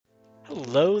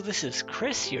Hello, this is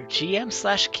Chris, your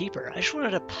GM/Keeper. I just wanted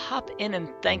to pop in and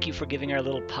thank you for giving our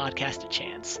little podcast a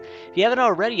chance. If you haven't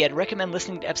already, I'd recommend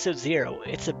listening to episode 0.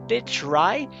 It's a bit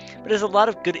dry, but there's a lot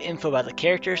of good info about the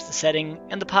characters, the setting,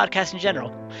 and the podcast in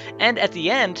general. And at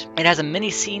the end, it has a mini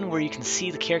scene where you can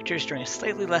see the characters during a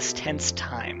slightly less tense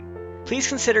time. Please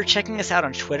consider checking us out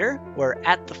on Twitter. We're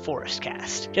at The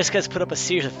Forestcast. Jessica's put up a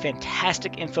series of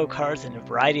fantastic info cards and a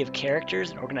variety of characters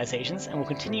and organizations, and we'll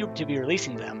continue to be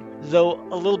releasing them, though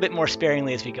a little bit more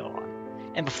sparingly as we go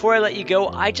on. And before I let you go,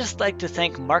 I'd just like to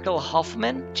thank Marco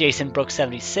Hoffman, Jason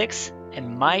Brooks76,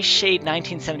 and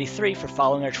MyShade1973 for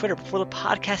following our Twitter before the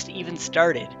podcast even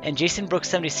started, and Jason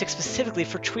Brooks76 specifically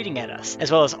for tweeting at us,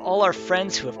 as well as all our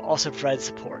friends who have also provided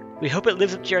support. We hope it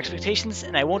lives up to your expectations,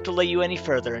 and I won't delay you any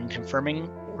further in confirming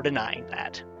or denying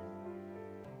that.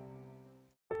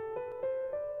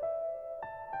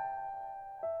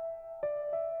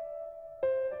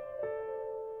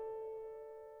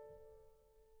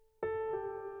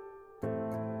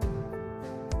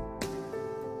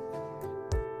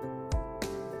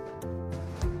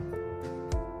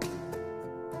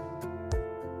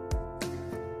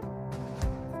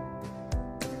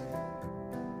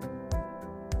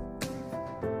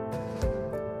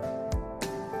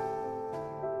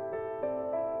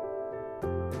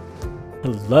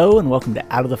 Hello and welcome to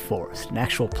Out of the Forest, an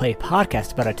actual play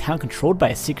podcast about a town controlled by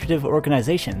a secretive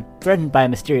organization, threatened by a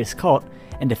mysterious cult,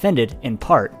 and defended, in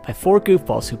part, by 4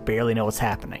 goofballs who barely know what's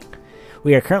happening.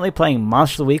 We are currently playing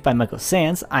Monster of the Week by Michael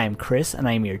Sands. I am Chris, and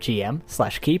I am your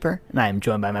GM/Keeper, and I am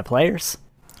joined by my players.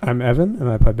 I'm Evan, and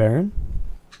I play Baron.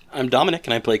 I'm Dominic,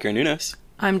 and I play Carnunos.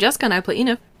 I'm Jessica, and I play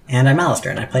Enif. And I'm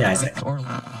Alistair, and I play Isaac.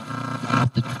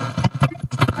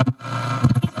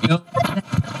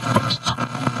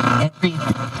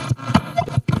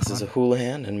 Mrs.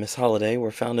 Houlihan and Miss Holliday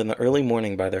were found in the early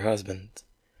morning by their husbands.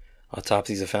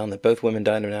 Autopsies have found that both women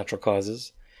died of natural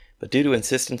causes, but due to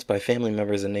insistence by family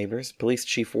members and neighbors, Police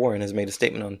Chief Warren has made a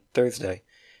statement on Thursday,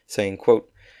 saying, quote,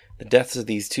 "The deaths of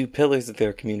these 2 pillars of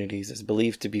their communities is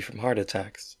believed to be from heart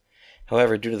attacks.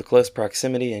 However, due to the close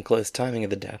proximity and close timing of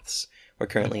the deaths, we're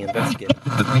currently investigating."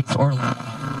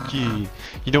 Gee,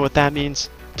 you know what that means?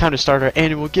 Time to start our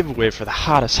annual giveaway for the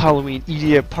hottest Halloween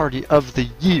EDM party of the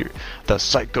year, the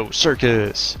Psycho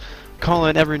Circus. Call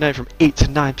in every night from 8 to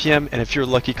 9 p.m. and if you're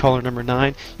lucky caller number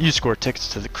 9, you score tickets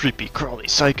to the creepy, crawly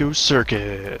Psycho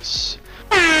Circus.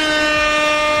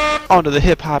 On to the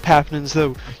hip-hop happenings,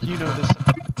 though. You know this.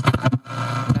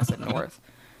 That's at North.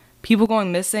 People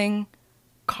going missing,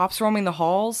 cops roaming the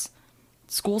halls.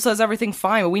 School says everything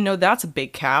fine, but we know that's a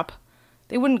big cap.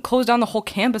 They wouldn't close down the whole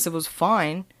campus if it was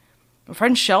fine. My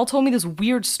friend Shell told me this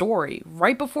weird story.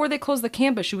 Right before they closed the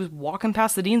campus, she was walking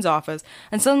past the dean's office,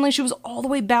 and suddenly she was all the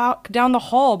way back down the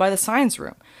hall by the science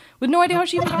room, with no idea how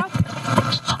she even got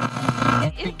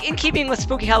there. In keeping with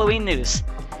spooky Halloween news,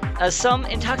 some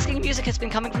intoxicating music has been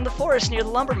coming from the forest near the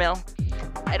lumber mill.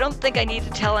 I don't think I need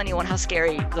to tell anyone how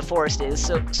scary the forest is,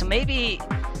 so maybe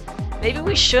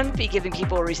we shouldn't be giving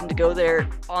people a reason to go there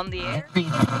on the air.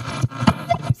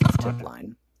 Tip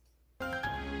line.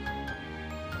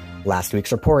 Last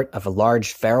week's report of a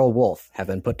large feral wolf have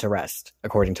been put to rest,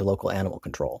 according to local animal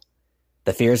control.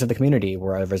 The fears of the community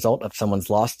were a result of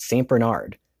someone's lost St.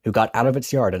 Bernard, who got out of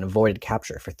its yard and avoided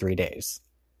capture for 3 days.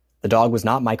 The dog was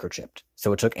not microchipped,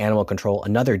 so it took animal control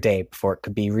another day before it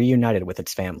could be reunited with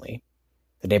its family.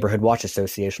 The Neighborhood Watch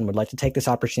Association would like to take this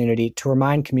opportunity to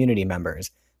remind community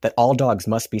members that all dogs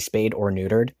must be spayed or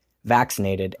neutered,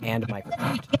 vaccinated, and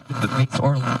microchipped.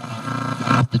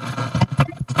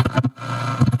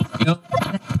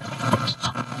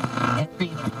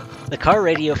 The car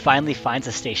radio finally finds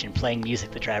a station playing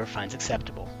music the driver finds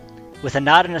acceptable. With a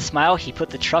nod and a smile, he put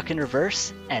the truck in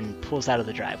reverse and pulls out of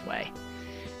the driveway.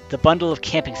 The bundle of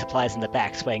camping supplies in the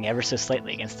back swaying ever so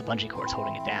slightly against the bungee cords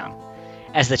holding it down.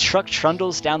 As the truck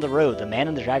trundles down the road, the man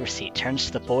in the driver's seat turns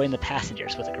to the boy and the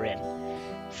passengers with a grin.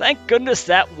 "Thank goodness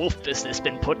that wolf business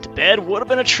been put to bed. Would have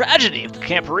been a tragedy if the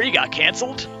camporee got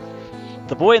cancelled."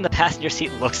 The boy in the passenger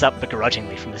seat looks up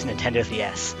begrudgingly from his Nintendo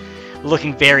DS,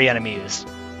 looking very unamused.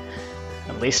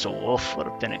 At least a wolf would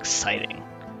have been exciting.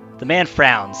 The man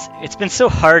frowns. It's been so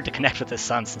hard to connect with his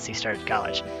son since he started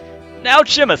college. "Now,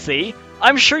 Timothy,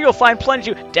 I'm sure you'll find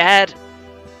plenty to..." "Dad,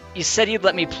 you said you'd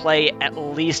let me play at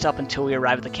least up until we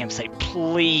arrive at the campsite.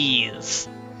 Please."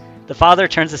 The father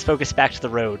turns his focus back to the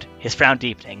road, his frown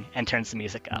deepening, and turns the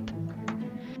music up.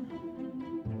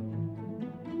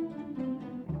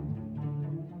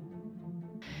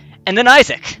 And then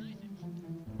Isaac!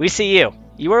 We see you.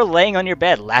 You are laying on your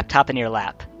bed, laptop in your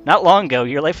lap. Not long ago,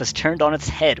 your life was turned on its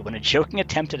head when a joking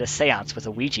attempt at a seance with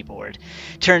a Ouija board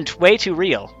turned way too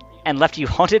real. and left you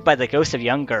haunted by the ghost of a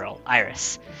young girl,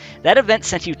 Iris. That event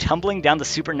sent you tumbling down the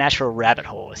supernatural rabbit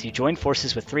hole as you joined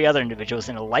forces with 3 other individuals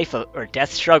in a life or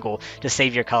death struggle to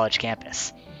save your college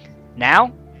campus.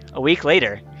 Now, a week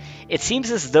later, it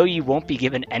seems as though you won't be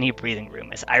given any breathing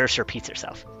room as Iris repeats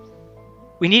herself.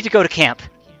 We need to go to camp.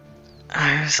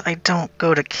 Iris, I don't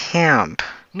go to camp.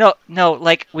 No,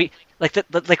 like what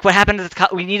happened at the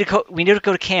we need to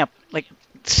go to camp, like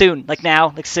soon, like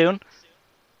now, like soon.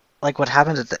 Like what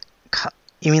happened at the...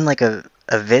 You mean like a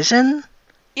vision?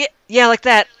 Yeah, like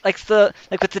that, like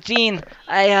with the dean.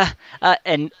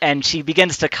 And she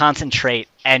begins to concentrate,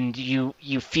 and you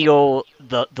feel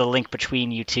the link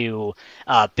between you two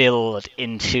build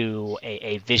into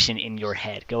a vision in your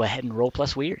head. Go ahead and roll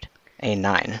plus weird. A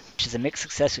 9. Which is a mixed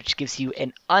success, which gives you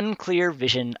an unclear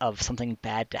vision of something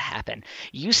bad to happen.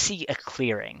 You see a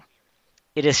clearing.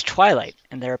 It is twilight,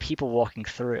 and there are people walking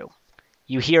through.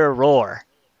 You hear a roar,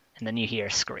 and then you hear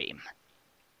a scream.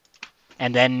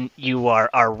 And then you are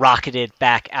rocketed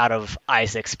back out of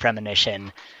Isaac's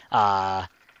premonition,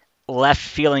 left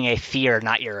feeling a fear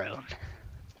not your own.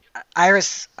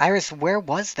 Iris, where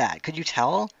was that? Could you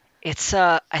tell? It's,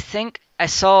 I think I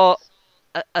saw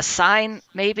a sign,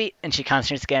 maybe, and she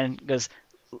concentrates again and goes,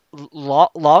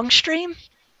 Longstream?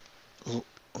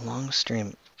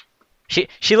 Longstream.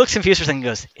 She looks confused for a second and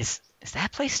goes, is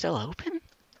that place still open?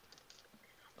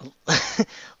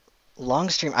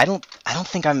 Longstream, I don't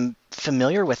think I'm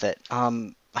familiar with it.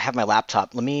 I have my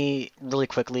laptop. Let me really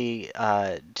quickly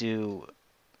do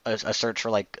a search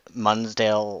for like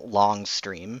Munsdale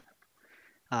Longstream.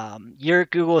 Your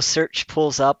Google search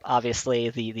pulls up, obviously,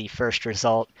 the first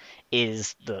result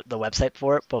is the website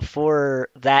for it. Before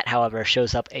that, however,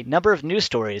 shows up a number of news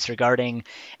stories regarding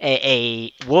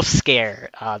a wolf scare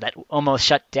that almost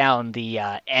shut down the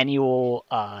annual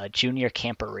junior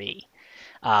camporee.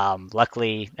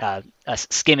 Luckily,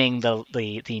 skimming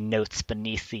the notes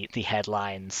beneath the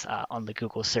headlines on the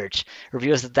Google search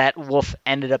reveals that wolf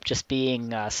ended up just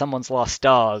being someone's lost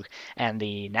dog, and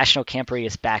the National Camporee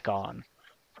is back on.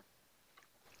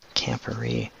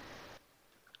 Camporee.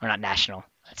 Or not national.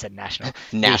 I said national.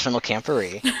 National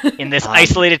Camporee. In this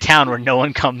isolated town where no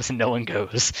one comes and no one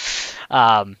goes.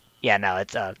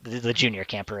 It's the junior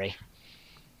camporee.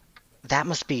 That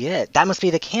must be it. That must be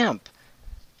the camp.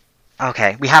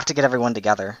 Okay, we have to get everyone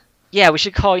together. Yeah, we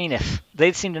should call Enif.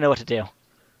 They seem to know what to do.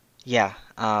 Yeah,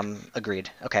 agreed.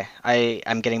 Okay,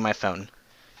 I'm getting my phone.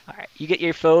 All right, you get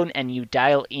your phone and you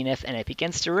dial Enif, and it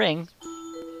begins to ring.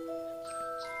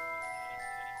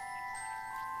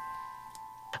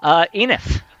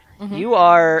 Enif, you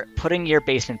are putting your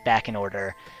basement back in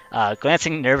order,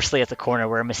 glancing nervously at the corner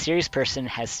where a mysterious person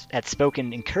had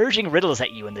spoken encouraging riddles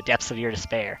at you in the depths of your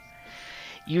despair.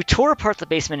 You tore apart the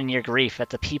basement in your grief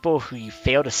at the people who you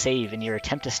failed to save in your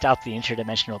attempt to stop the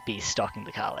interdimensional beast stalking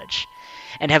the college,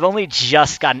 and have only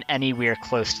just gotten anywhere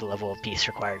close to the level of beast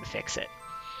required to fix it.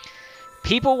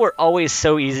 People were always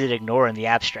so easy to ignore in the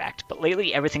abstract, but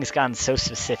lately everything's gotten so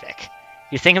specific.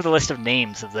 You think of the list of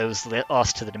names of those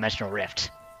lost to the dimensional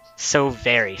rift. So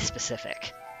very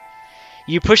specific.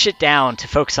 You push it down to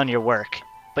focus on your work,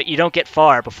 but you don't get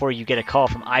far before you get a call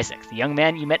from Isaac, the young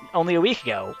man you met only a week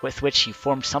ago, with which you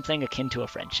formed something akin to a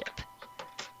friendship.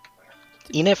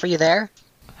 Enif, are you there?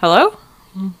 Hello?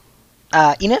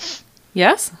 Enif?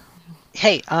 Yes?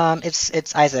 Hey,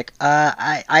 it's Isaac.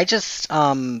 I just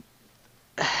got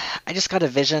a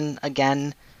vision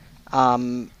again.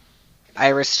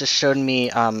 Iris just showed me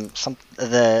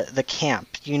the camp.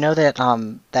 You know that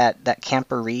that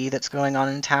camporee that's going on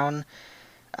in town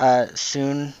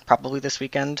soon, probably this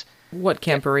weekend. What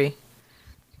camporee?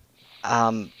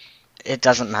 It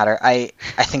doesn't matter. I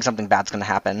think something bad's gonna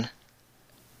happen.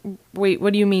 Wait,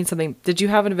 what do you mean something? Did you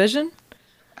have a vision?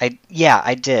 I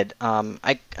did.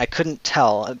 I couldn't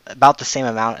tell, about the same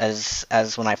amount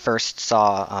as when I first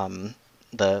saw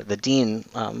the dean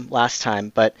last time,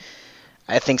 but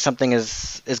I think something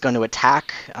is going to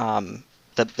attack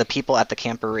the people at the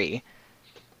camporee.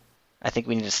 I think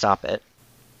we need to stop it.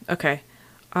 Okay.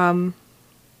 Well,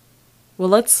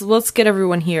 let's get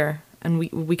everyone here, and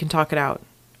we can talk it out,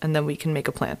 and then we can make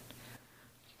a plan.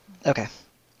 Okay.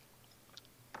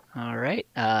 All right.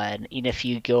 And if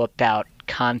you go about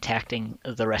contacting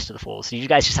the rest of the fools, do you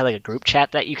guys just have like a group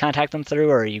chat that you contact them through,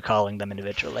 or are you calling them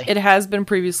individually? It has been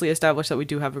previously established that we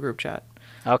do have a group chat.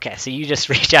 Okay, so you just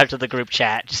reach out to the group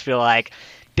chat, just feel like,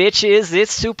 bitches,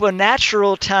 it's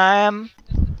supernatural time.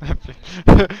 I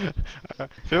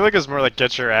feel like it's more like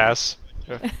get your ass.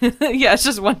 Yeah, it's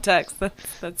just one text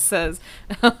that says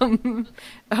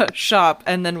shop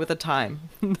and then with a time.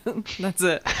 That's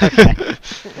it. Okay.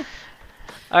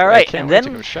 All right, I can't and wait then to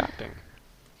go shopping.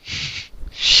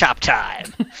 Shop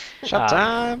time. Shop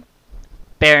time.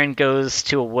 Baron goes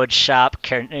to a wood shop.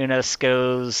 Carnunos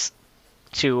goes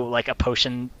to like a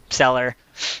potion seller.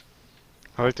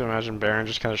 I like to imagine Baron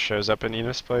just kind of shows up in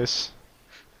Enos' place.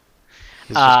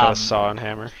 He's just got a saw and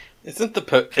hammer. Isn't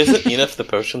Enif the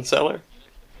potion seller?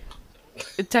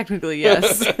 Technically,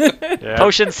 yes. Yeah.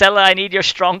 Potion seller, I need your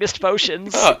strongest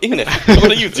potions. Oh, Enif,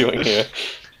 what are you doing here?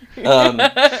 Um,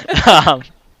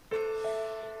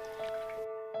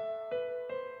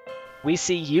 we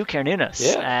see you,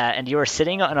 Carnunos, and you are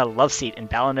sitting on a love seat in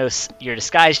Balanos, your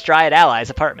disguised Dryad ally's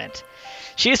apartment.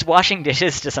 She is washing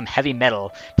dishes to some heavy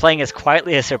metal, playing as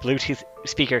quietly as her Bluetooth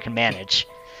speaker can manage.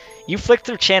 You flick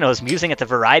through channels, musing at the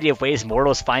variety of ways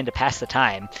mortals find to pass the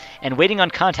time, and waiting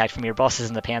on contact from your bosses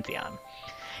in the Pantheon.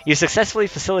 You successfully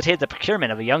facilitated the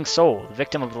procurement of a young soul, the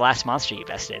victim of the last monster you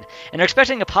bested, and are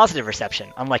expecting a positive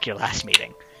reception, unlike your last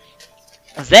meeting.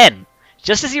 Then,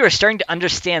 just as you are starting to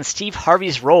understand Steve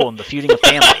Harvey's role in the feuding of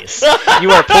families,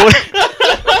 you are pulled...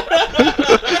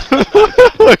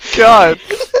 Oh, God.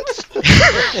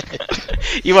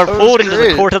 You are pulled into the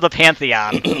great. court of the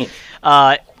Pantheon.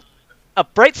 A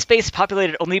bright space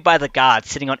populated only by the gods,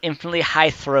 sitting on infinitely high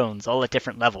thrones, all at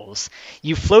different levels.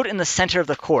 You float in the center of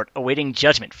the court, awaiting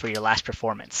judgment for your last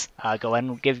performance. Go ahead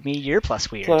and give me your plus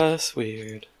weird. Plus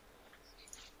weird.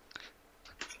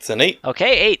 It's an 8.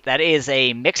 Okay, 8. That is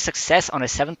a mixed success on a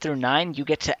 7 through 9. You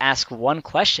get to ask one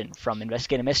question from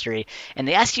Investigate a Mystery, and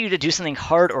they ask you to do something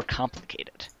hard or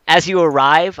complicated. As you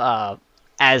arrive,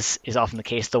 as is often the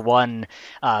case, the one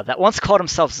that once called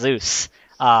himself Zeus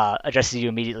addresses you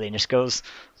immediately and just goes,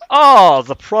 "Oh,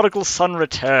 the prodigal son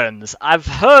returns. I've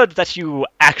heard that you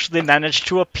actually managed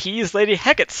to appease Lady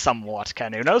Hecate somewhat,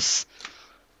 Carnunos."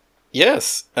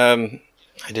 Yes, I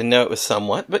didn't know it was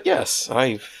somewhat, but yes,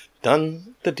 I've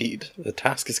done the deed. The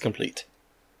task is complete.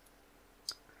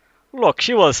 Look,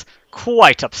 she was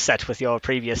quite upset with your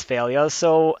previous failure,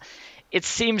 so it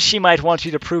seems she might want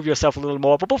you to prove yourself a little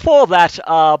more. But before that,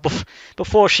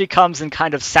 before she comes and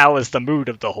kind of sours the mood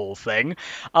of the whole thing,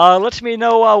 let me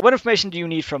know, what information do you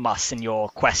need from us in your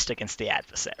quest against the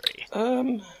adversary? Let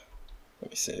me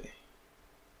see.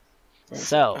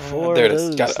 So, for there it is.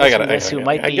 those Got it. I got it. listeners who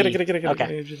might be... Get it.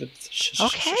 Okay.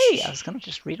 Okay, I was going to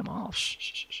just read them off.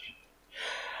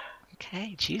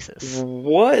 Okay, Jesus.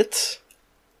 What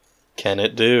can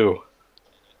it do?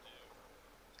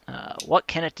 What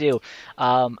can it do?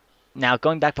 Now,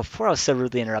 going back before I was so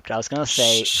rudely interrupted, I was going to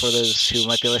say, for those who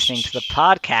might be listening to the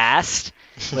podcast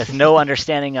with no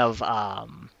understanding of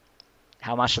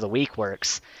how much of the week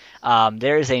works,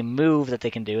 there is a move that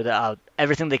they can do.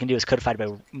 Everything they can do is codified by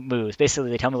moves.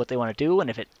 Basically, they tell me what they want to do, and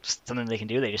if it's something they can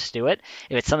do, they just do it.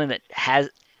 If it's something that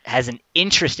has an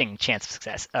interesting chance of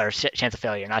success, or chance of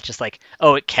failure, not just like,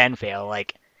 oh, it can fail,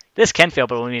 like, this can fail,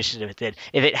 but we'll be interested if it did.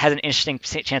 If it has an interesting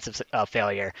chance of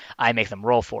failure, I make them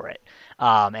roll for it.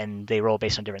 And they roll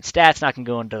based on different stats. Now I can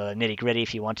go into the nitty-gritty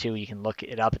if you want to. You can look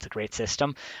it up. It's a great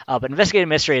system. But Investigative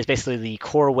Mystery is basically the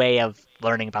core way of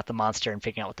learning about the monster and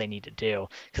figuring out what they need to do,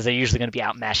 because they're usually going to be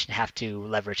outmatched and have to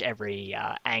leverage every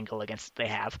angle against what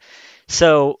they have.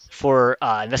 So for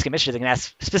Investigative Mystery, they can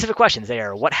ask specific questions. They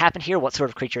are, what happened here? What sort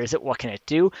of creature is it? What can it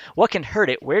do? What can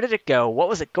hurt it? Where did it go? What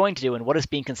was it going to do? And what is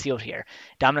being concealed here?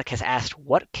 Dominic has asked,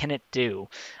 what can it do?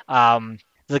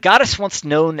 The goddess once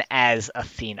known as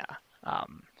Athena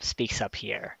speaks up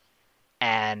here,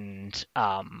 and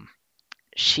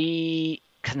she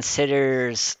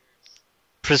considers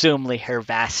presumably her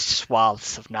vast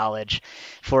swaths of knowledge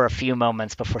for a few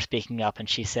moments before speaking up, and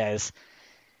she says,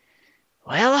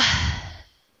 well,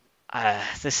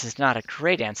 this is not a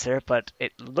great answer, but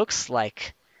it looks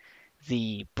like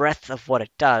the breadth of what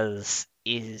it does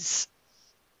is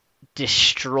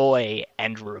destroy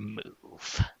and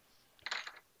remove.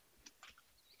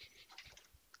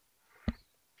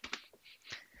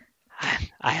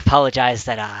 I apologize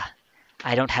that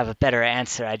I don't have a better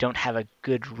answer. I don't have a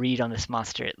good read on this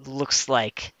monster. It looks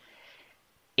like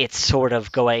it's sort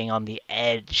of going on the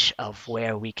edge of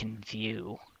where we can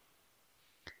view.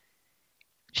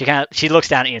 She looks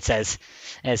down at you and says,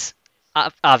 as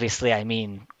obviously I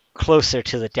mean closer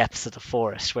to the depths of the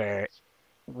forest, where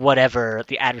whatever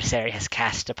the adversary has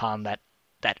cast upon that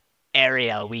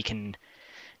area, we can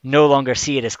no longer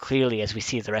see it as clearly as we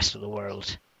see the rest of the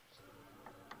world.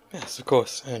 Yes, of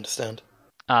course, I understand.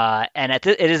 And it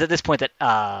is at this point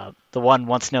that the one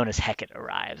once known as Hecate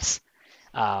arrives.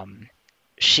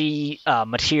 She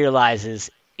materializes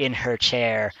in her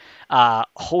chair,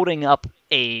 holding up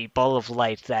a ball of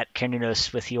light that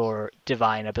Carnunos, with your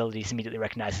divine abilities, immediately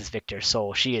recognizes Victor's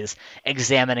soul. She is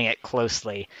examining it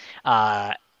closely,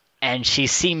 and she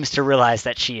seems to realize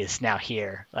that she is now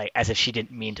here, like as if she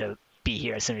didn't mean to be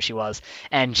here as soon as she was.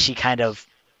 And she kind of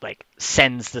like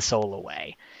sends the soul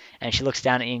away. And she looks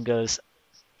down at you and goes,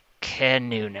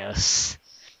 Carnunos,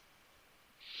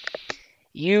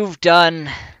 you've done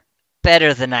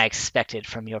better than I expected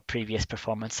from your previous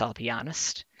performance, I'll be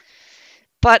honest.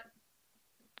 But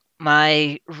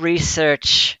my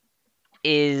research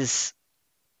is...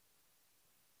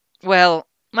 well,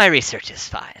 my research is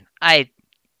fine. I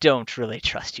don't really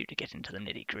trust you to get into the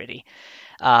nitty-gritty.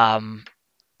 Man,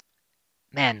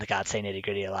 the gods say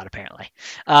nitty-gritty a lot, apparently.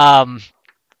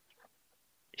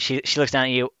 She looks down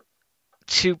at you.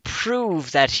 To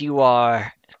prove that you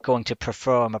are going to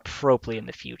perform appropriately in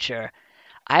the future,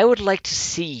 I would like to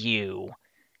see you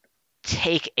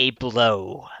take a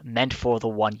blow meant for the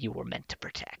one you were meant to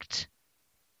protect.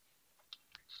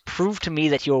 Prove to me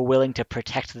that you are willing to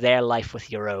protect their life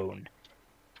with your own,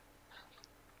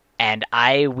 and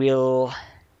I will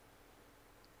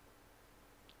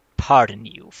pardon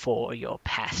you for your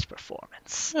past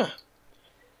performance. Huh.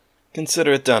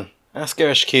 Consider it done. Ask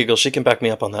Erish Kegel. She can back me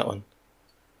up on that one.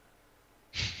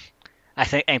 I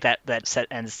think that set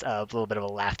ends a little bit of a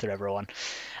laugh through everyone.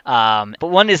 But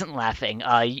one isn't laughing.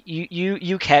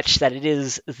 You catch that it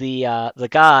is the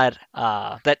god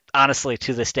that honestly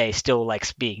to this day still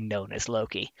likes being known as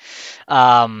Loki.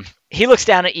 He looks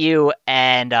down at you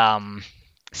and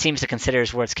seems to consider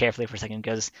his words carefully for a second and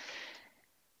goes,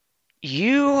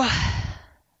 you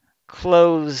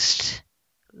closed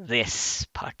this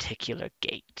particular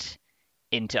gate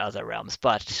into other realms,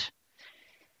 but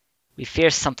we fear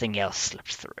something else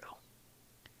slipped through.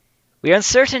 We are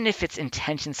uncertain if its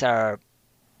intentions are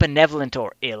benevolent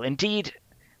or ill. Indeed,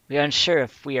 we are unsure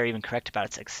if we are even correct about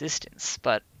its existence,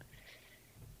 but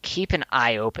keep an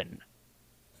eye open.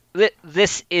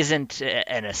 This isn't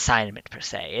an assignment per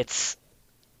se. It's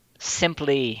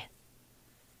simply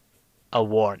a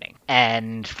warning.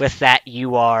 And with that,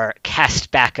 you are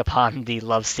cast back upon the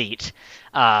love seat,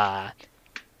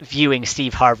 viewing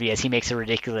Steve Harvey as he makes a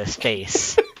ridiculous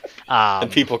face.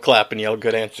 And people clap and yell,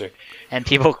 good answer. And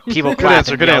people clap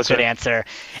and yell, good answer.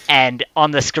 And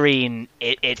on the screen,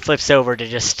 it flips over to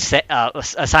just say, a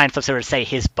sign flips over to say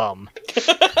his bum.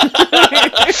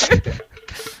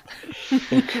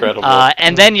 Incredible.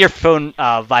 And then your phone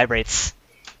vibrates.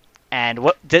 And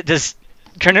what does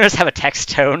Carnunos have a text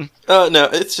tone? No,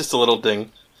 it's just a little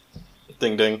ding.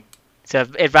 Ding ding. So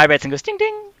it vibrates and goes ding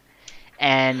ding.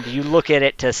 And you look at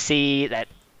it to see that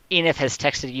Enif has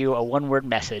texted you a one-word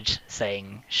message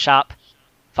saying shop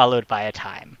followed by a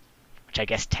time, which I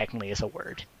guess technically is a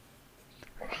word.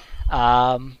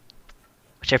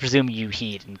 Which I presume you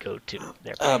heed and go to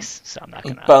their place, so I'm not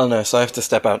gonna... Well, no, so I have to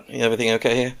step out. Everything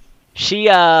okay here? She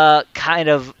kind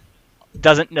of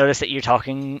doesn't notice that you're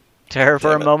talking to her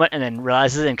for a moment, and then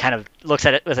realizes and kind of looks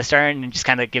at it with a stern and just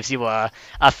kind of gives you a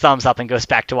thumbs up and goes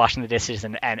back to washing the dishes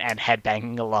and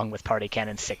headbanging along with Party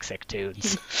Cannon's sick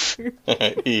tunes.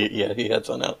 he heads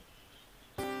on out.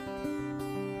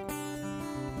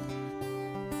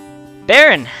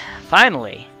 Baron,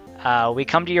 finally, we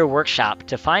come to your workshop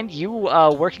to find you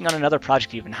working on another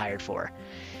project you've been hired for.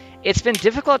 It's been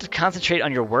difficult to concentrate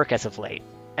on your work as of late.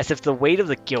 As if the weight of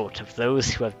the guilt of those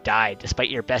who have died despite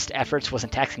your best efforts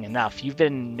wasn't taxing enough, you've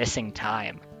been missing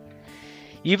time.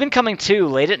 You've been coming to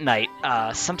late at night,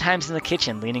 sometimes in the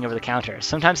kitchen leaning over the counter,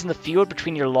 sometimes in the field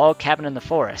between your log cabin and the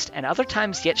forest, and other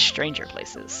times yet stranger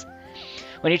places.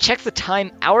 When you check the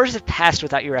time, hours have passed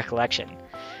without your recollection.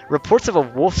 Reports of a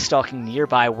wolf stalking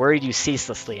nearby worried you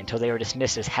ceaselessly until they were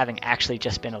dismissed as having actually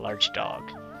just been a large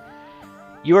dog.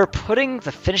 You are putting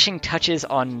the finishing touches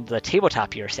on the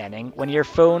tabletop you're standing when your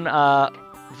phone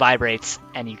vibrates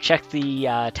and you check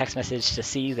the text message to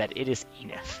see that it is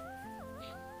Enif.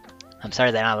 I'm sorry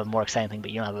that I don't have a more exciting thing,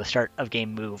 but you don't have a start of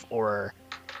game move or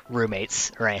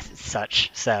roommates or anything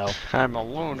such. So I'm a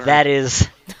loner. that is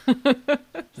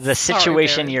the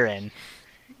situation you're in.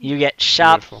 You get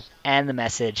shop Beautiful. and the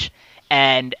message,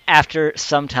 and after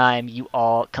some time, you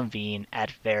all convene at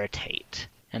Veritate.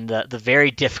 And the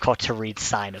very difficult to read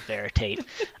sign of Veritate.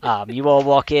 You all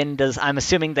walk in. I'm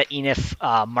assuming that Enif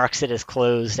marks it as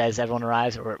closed as everyone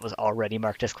arrives, or it was already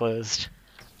marked as closed?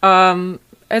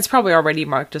 It's probably already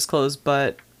marked as closed,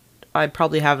 but I'd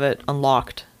probably have it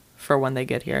unlocked for when they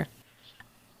get here.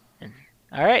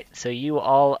 All right, so you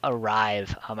all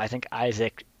arrive. I think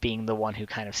Isaac, being the one who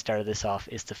kind of started this off,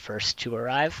 is the first to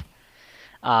arrive.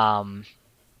 Followed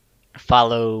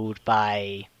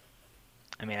by...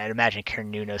 I'd imagine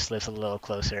Carnunos lives a little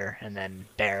closer, and then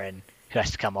Baron, who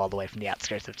has to come all the way from the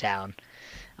outskirts of town.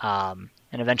 And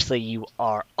eventually you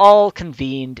are all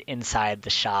convened inside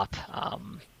the shop,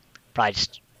 probably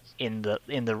just in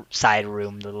the side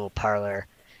room, the little parlor,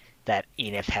 that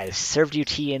Enif has served you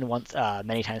tea in once,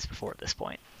 many times before at this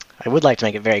point. I would like to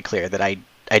make it very clear that I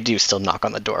do still knock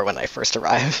on the door when I first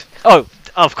arrive. Oh,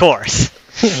 of course.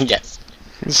 Yes.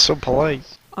 He's so polite.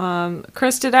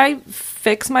 Chris, did I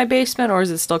fix my basement, or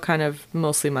is it still kind of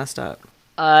mostly messed up?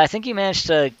 I think you managed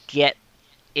to get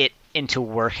it into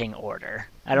working order.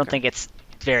 I don't think it's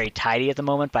very tidy at the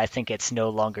moment, but I think it's no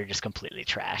longer just completely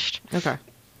trashed. Okay.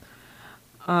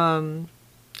 I'm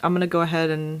gonna go ahead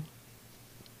and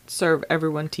serve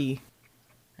everyone tea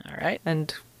All right.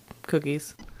 and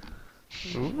cookies.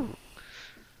 Ooh.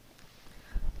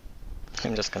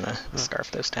 I'm just gonna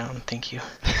scarf those down. Thank you.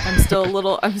 I'm still a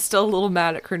little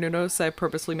mad at Carnunos. So I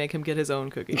purposely make him get his own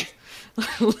cookies.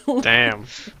 Damn.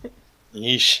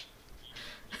 Yeesh.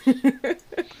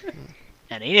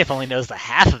 And Enif only knows the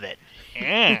half of it.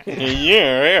 Yeah.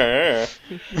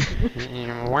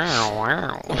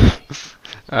 Wow.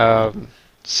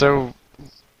 So,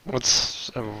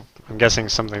 what's? I'm guessing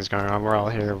something's going on. We're all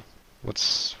here.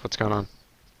 What's going on?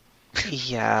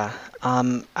 Yeah.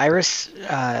 Iris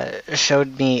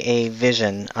showed me a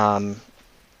vision,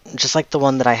 just like the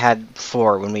one that I had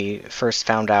before when we first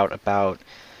found out about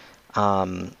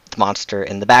the monster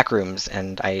in the back rooms,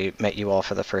 and I met you all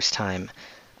for the first time.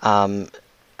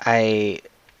 I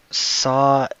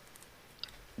saw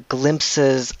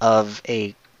glimpses of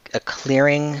a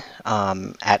clearing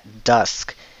at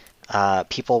dusk,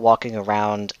 people walking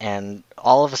around, and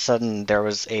all of a sudden there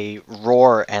was a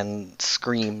roar and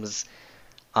screams,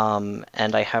 and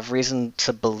I have reason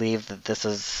to believe that this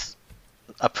is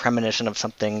a premonition of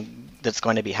something that's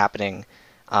going to be happening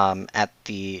at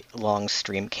the Long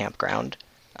Stream campground,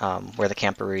 where the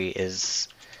camporee is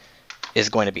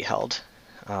going to be held.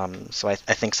 So I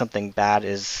think something bad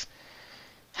is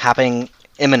happening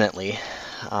imminently,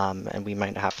 and we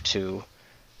might have to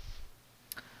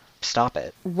stop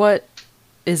it. What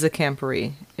is a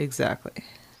camporee exactly?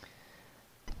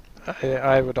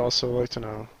 I would also like to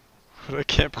know what a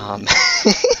camp.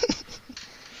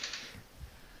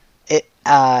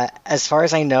 As far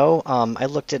as I know, I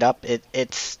looked it up.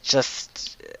 It's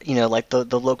just, like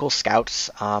the local scouts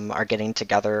are getting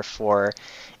together for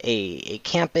a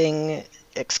camping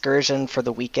excursion for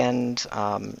the weekend.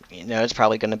 It's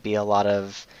probably going to be a lot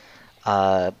of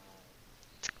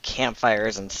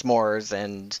campfires and s'mores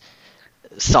and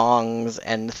songs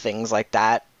and things like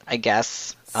that, I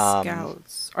guess.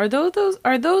 Scouts. Are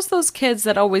those kids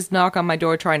that always knock on my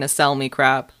door trying to sell me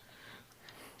crap?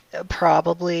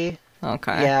 Probably.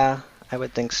 Okay. Yeah, I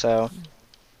would think so.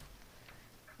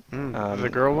 The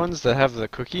girl ones that have the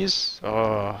cookies?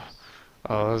 Oh,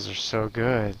 those are so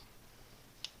good.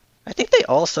 I think they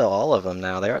all sell all of them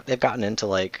now. They've gotten into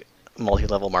like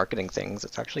multi-level marketing things.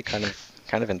 It's actually kind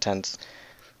of intense.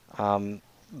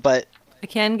 But I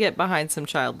can get behind some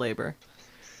child labor.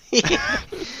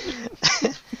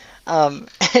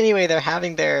 Anyway, they're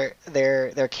having their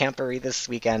camporee this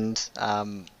weekend.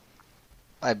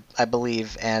 I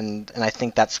believe, and I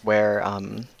think that's where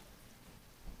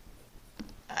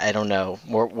I don't know,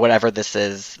 whatever this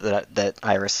is that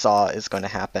Iris saw is going to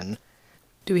happen.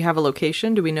 Do we have a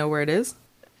location? Do we know where it is?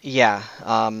 Yeah,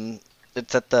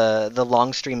 it's at the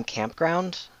Longstream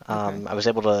campground. Okay. I was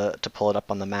able to pull it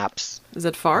up on the maps. Is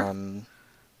it far?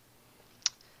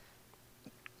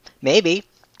 Maybe.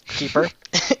 Keeper.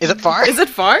 Is it far? Is it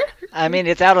far? I mean,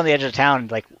 it's out on the edge of town,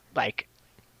 like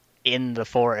in the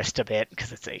forest a bit,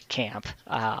 because it's a camp.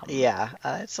 Yeah,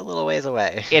 it's a little ways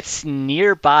away. It's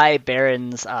nearby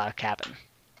Baron's cabin.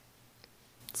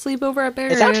 Sleep over at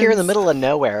Barron's. It's out here in the middle of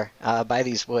nowhere, by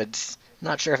these woods.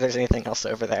 Not sure if there's anything else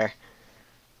over there.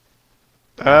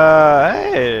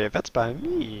 Hey, that's by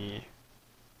me.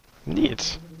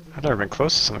 Neat. I've never been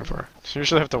close to something before. So you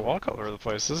usually have to walk all over the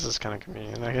place. This is kind of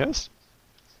convenient, I guess.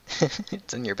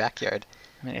 It's in your backyard.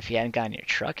 I mean, if you hadn't gotten your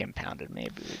truck impounded,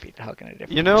 maybe we'd be talking a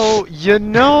different. You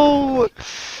know,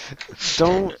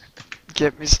 don't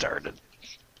get me started.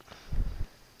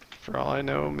 For all I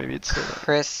know, maybe it's still there.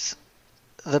 Chris,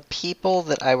 the people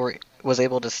that I was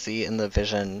able to see in the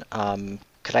vision,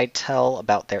 could I tell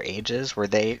about their ages? Were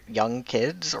they young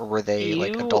kids or were they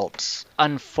like You- adults?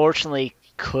 Unfortunately,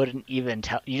 couldn't even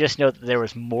tell. You just know that there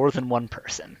was more than one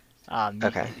person.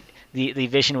 Okay. The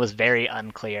vision was very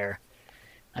unclear.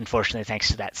 Unfortunately, thanks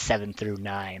to that 7 through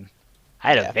 9. I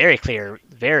had Yeah. a very clear,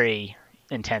 very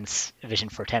intense vision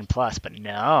for 10 plus, but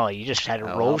no, you just had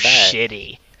to Oh, roll I'll bet.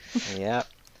 shitty. Yep.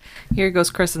 Here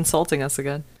goes Chris insulting us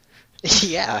again.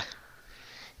 Yeah.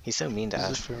 He's so mean to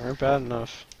As us. if we weren't bad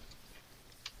enough.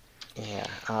 Yeah.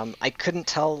 I couldn't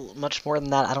tell much more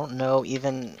than that. I don't know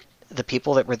even the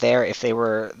people that were there, if they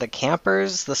were the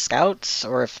campers, the scouts,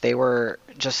 or if they were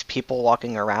just people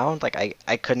walking around. Like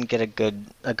I couldn't get a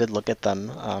good look at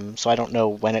them. So I don't know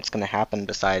when it's going to happen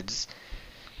besides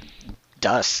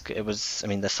dusk. It was, I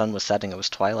mean, the sun was setting. It was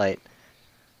twilight.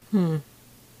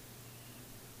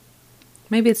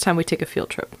 Maybe it's time we take a field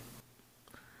trip.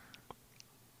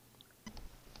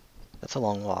 That's a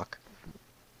long walk.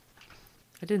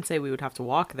 I didn't say we would have to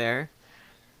walk there.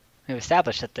 We've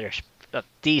established that there's a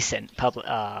decent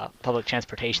public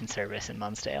transportation service in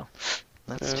Munsdale.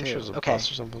 That's I'm true. sure there's a Okay.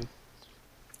 bus or something.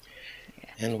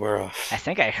 And we're off. I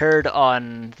think I heard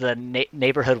on the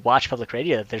Neighborhood Watch Public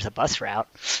Radio that there's a bus route.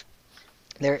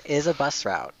 There is a bus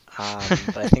route,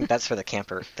 but I think that's for the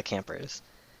campers.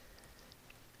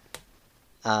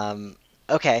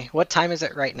 Okay, what time is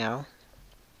it right now?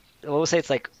 We'll say it's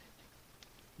like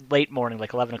late morning,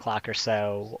 like 11 o'clock or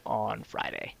so on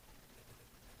Friday.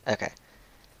 Okay.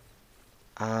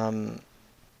 I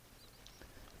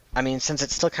mean, since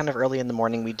it's still kind of early in the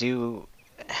morning, we do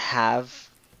have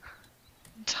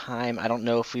time. I don't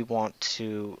know if we want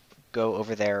to go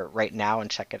over there right now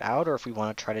and check it out, or if we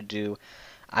want to try to do.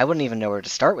 I wouldn't even know where to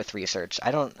start with research.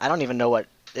 I don't even know what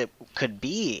it could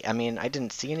be. I mean, I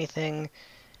didn't see anything.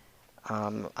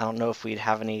 I don't know if we'd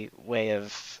have any way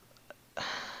of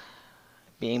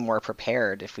being more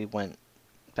prepared if we went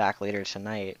back later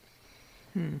tonight.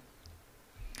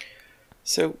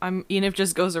 So, Enif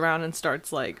just goes around and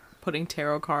starts like putting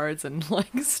tarot cards and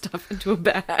like stuff into a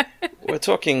bag. we're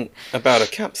talking about a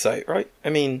campsite, right? I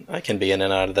mean, I can be in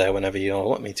and out of there whenever you all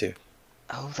want me to.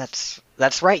 Oh, that's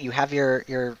right. You have your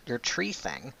tree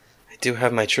thing. I do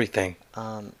have my tree thing.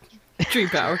 Tree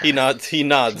power. He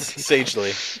nods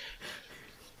sagely.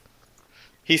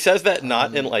 He says that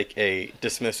not in like a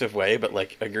dismissive way, but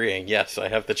like agreeing, yes, I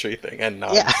have the tree thing, and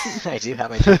nods. Yeah, I do have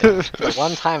my tree thing. The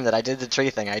one time that I did the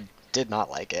tree thing, I did not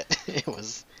like it. It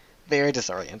was very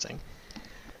disorienting.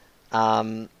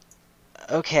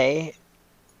 Okay.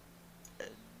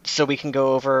 So we can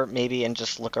go over maybe and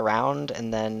just look around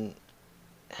and then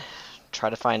try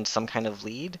to find some kind of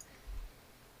lead?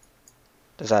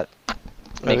 Does that I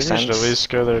make think sense? we should at least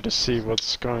go there to see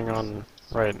what's going on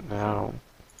right now.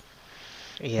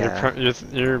 Yeah.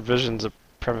 Your vision's a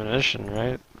premonition,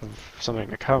 right? Of something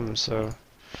to come, so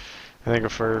I think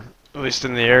if we're at least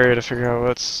in the area to figure out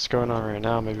what's going on right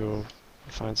now, maybe we'll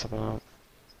find something out.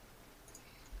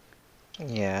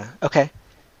 Yeah. Okay.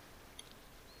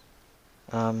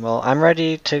 Well, I'm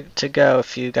ready to go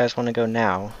if you guys want to go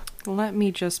now. Let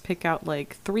me just pick out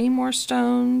like 3 more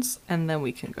stones and then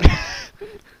we can go.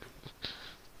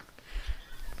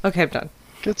 Okay, I'm done.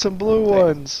 Get some blue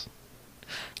ones!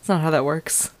 That's not how that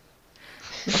works.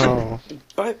 Oh.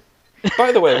 By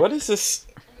the way, what is this?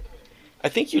 I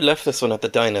think you left this one at the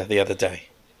diner the other day.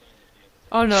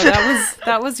 Oh no,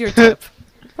 that was your tip.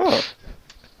 Oh,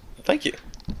 thank you.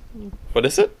 What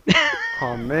is it?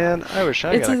 Oh man, I wish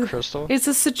I got a crystal. It's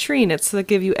a citrine. It's to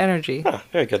give you energy, Ah,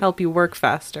 very good. help you work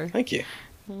faster. Thank you.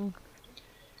 And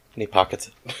he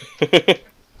pockets it.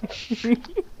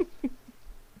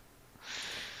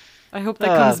 I hope that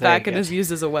Oh, comes very back and good. is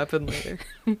used as a weapon later.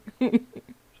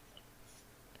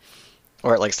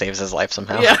 Or it like saves his life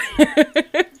somehow. Yeah,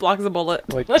 blocks a bullet.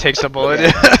 Like, takes a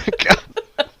bullet.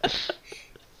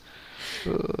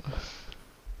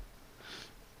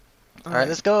 All right,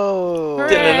 let's go.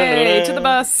 Hooray! To the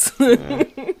bus.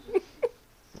 I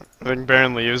think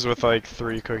Baron leaves with like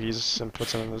 3 cookies and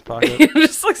puts them in his pocket.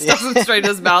 Just like stuffs them straight in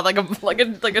his mouth like a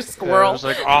squirrel. Yeah, it's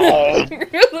like, oh!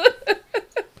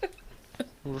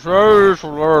 Sorry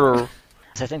for later.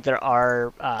 So I think there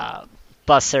are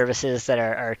bus services that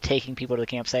are taking people to the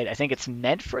campsite. I think it's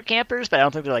meant for campers, but I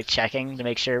don't think they're like checking to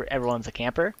make sure everyone's a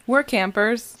camper. We're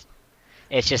campers.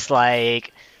 It's just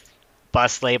like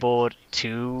bus labeled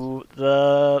to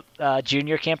the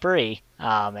junior camperee.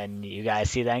 And you guys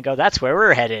see that and go, that's where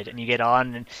we're headed. And you get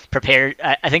on and prepare.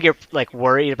 I think you're like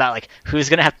worried about like who's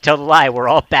going to have to tell the lie. We're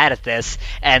all bad at this.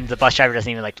 And the bus driver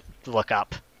doesn't even like look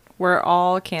up. We're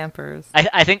all campers.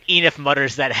 I think Enif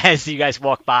mutters that as you guys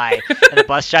walk by, and the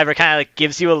bus driver kind of like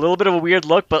gives you a little bit of a weird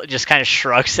look, but just kind of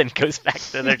shrugs and goes back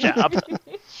to their job.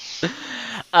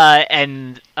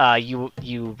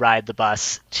 You ride the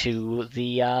bus to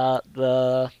the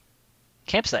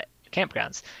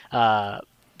campgrounds.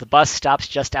 The bus stops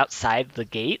just outside the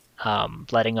gate,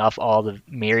 letting off all the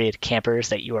myriad campers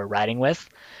that you are riding with.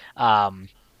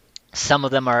 Some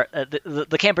of them are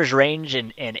the campers range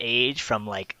in age from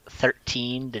like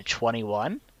 13 to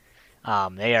 21.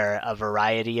 They are a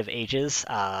variety of ages.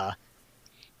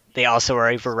 They also are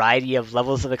a variety of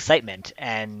levels of excitement,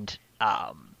 and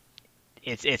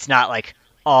it's not like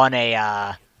on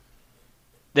a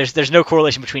there's no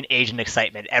correlation between age and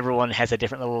excitement. Everyone has a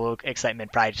different level of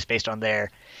excitement, probably just based on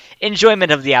their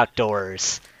enjoyment of the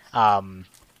outdoors. And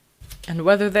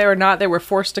whether they were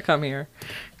forced to come here.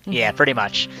 Yeah, pretty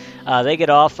much. They get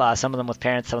off, some of them with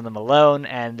parents, some of them alone,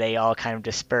 and they all kind of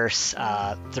disperse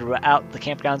throughout the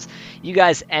campgrounds. You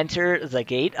guys enter the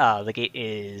gate. The gate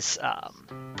is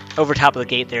over top of the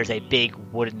gate. There's a big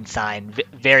wooden sign,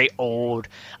 very old,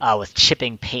 with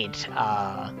chipping paint,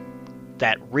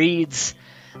 that reads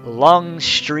Long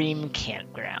Stream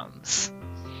Campgrounds.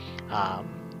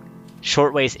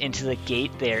 Short ways into the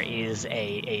gate, there is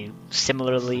a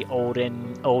similarly old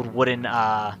wooden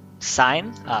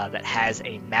sign that has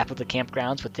a map of the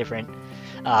campgrounds with different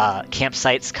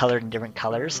campsites colored in different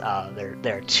colors. There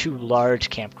are 2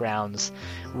 large campgrounds,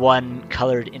 one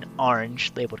colored in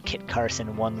orange, labeled Kit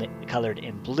Carson, one colored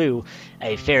in blue,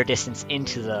 a fair distance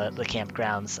into the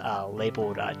campgrounds,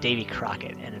 labeled Davy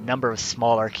Crockett, and a number of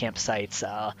smaller campsites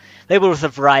labeled with a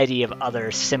variety of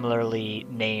other similarly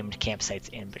named campsites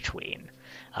in between.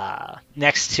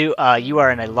 Next to you are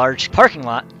in a large parking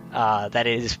lot that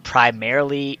is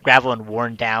primarily gravel and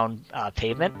worn down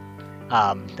pavement.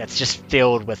 That's just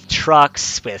filled with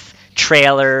trucks, with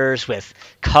trailers, with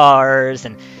cars,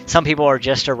 and some people are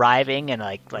just arriving and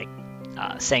like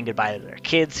saying goodbye to their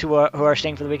kids who are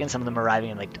staying for the weekend. Some of them are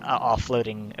arriving and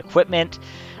offloading equipment.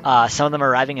 Some of them are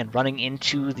arriving and running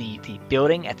into the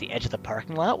building at the edge of the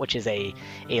parking lot, which is a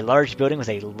large building with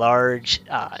a large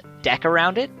deck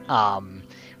around it.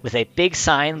 With a big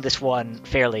sign, this one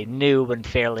fairly new and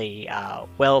fairly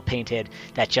well painted,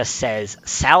 that just says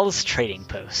Sal's Trading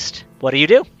Post. What do you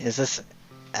do? Is this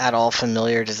at all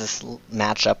familiar? Does this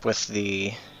match up with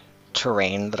the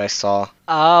terrain that I saw?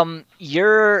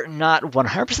 You're not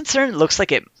 100% certain. It looks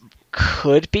like it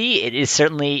could be. It is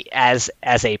certainly, as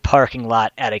a parking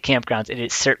lot at a campground, it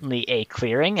is certainly a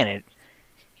clearing, and it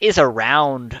is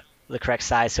around the correct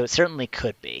size, so it certainly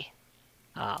could be.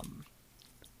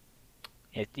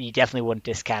 You definitely wouldn't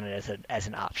discount it as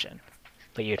an option,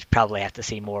 but you'd probably have to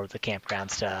see more of the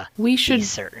campgrounds to be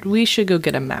certain. We should go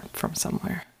get a map from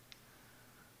somewhere.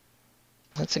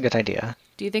 That's a good idea.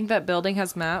 Do you think that building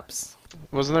has maps?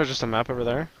 Wasn't there just a map over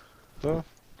there, though?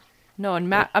 No,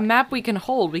 a map we can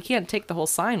hold. We can't take the whole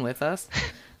sign with us.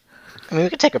 I mean, we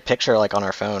could take a picture on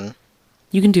our phone.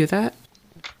 You can do that?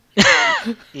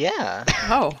 Yeah.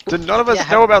 Oh. Did none of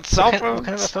us know about cell phones? What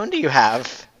kind of a phone do you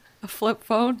have? A flip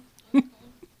phone?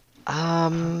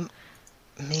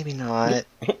 Maybe not.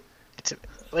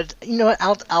 But you know what?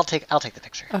 I'll take the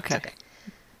picture. Okay. It's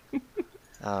okay.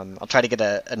 I'll try to get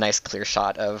a nice clear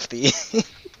shot of the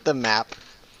the map.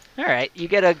 All right, you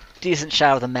get a decent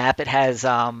shot of the map. It has,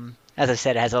 as I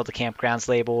said, it has all the campgrounds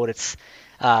labeled. It's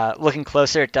looking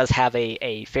closer. It does have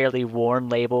a fairly worn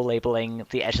label labeling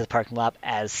the edge of the parking lot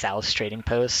as Sal's Trading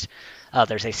Post.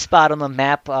 There's a spot on the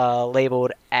map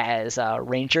labeled as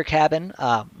Ranger Cabin,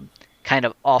 kind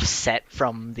of offset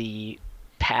from the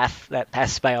path that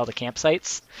passes by all the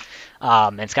campsites.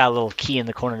 And it's got a little key in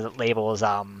the corner that labels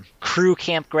crew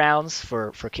campgrounds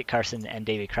for Kit Carson and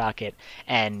Davy Crockett,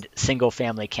 and single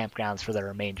family campgrounds for the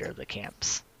remainder of the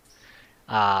camps.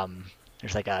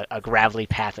 There's a gravelly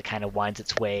path that kind of winds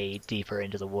its way deeper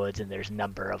into the woods, and there's a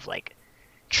number of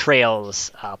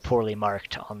trails poorly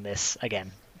marked on this,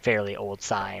 again, fairly old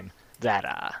sign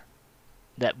that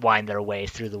wind their way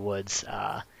through the woods.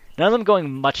 None of them going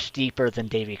much deeper than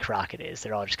Davy Crockett is.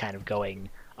 They're all just kind of going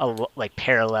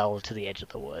parallel to the edge of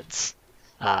the woods,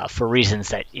 for reasons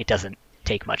that it doesn't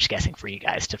take much guessing for you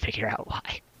guys to figure out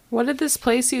why. What did this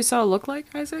place you saw look like,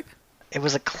 Isaac? It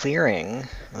was a clearing.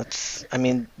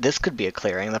 This could be a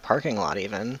clearing, the parking lot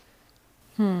even.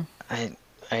 I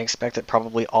expect that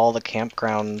probably all the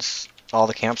campgrounds, all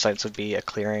the campsites would be a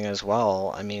clearing as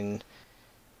well.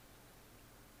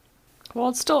 Well,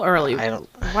 it's still early.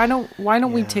 Why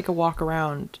don't we Yeah. take a walk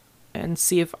around and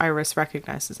see if Iris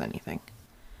recognizes anything?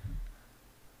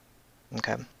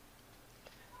 Okay.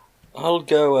 I'll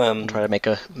go. Try to make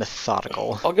a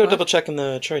methodical. I'll go double check in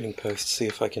the trading post, see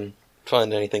if I can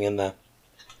find anything in there.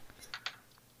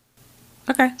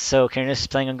 Okay. So Kieranus is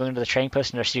planning on going to the trading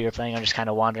post, and the rest of you are planning on just kind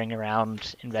of wandering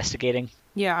around, investigating.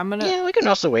 Yeah, I'm gonna. Yeah, we can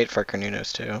also wait for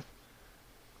Carnunos too.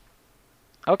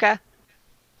 Okay.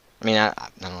 I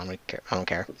don't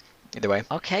care. Either way.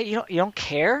 Okay, you don't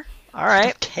care? All right. I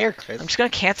don't care, Chris. I'm just gonna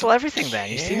cancel everything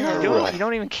then. You see what you're Yeah. doing? You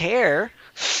don't even care.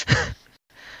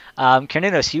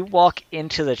 Carnunos, you walk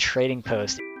into the trading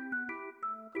post.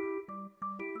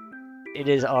 It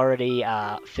is already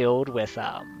filled with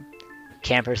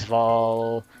campers of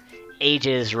all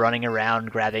ages running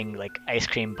around grabbing ice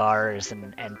cream bars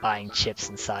and buying chips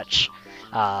and such.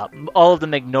 all of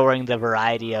them ignoring the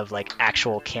variety of like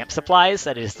actual camp supplies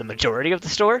that is the majority of the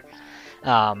store.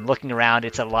 Looking around,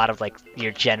 it's a lot of like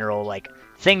your general like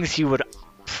things you would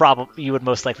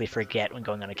most likely forget when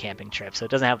going on a camping trip. So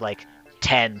it doesn't have like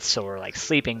tents or like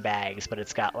sleeping bags, but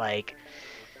it's got like,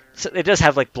 so it does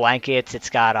have like blankets. It's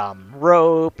got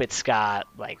rope. It's got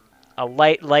like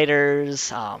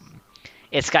lighters.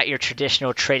 It's got your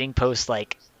traditional trading post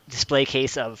like display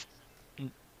case of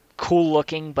cool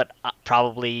looking but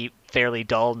probably fairly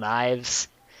dull knives,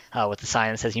 with the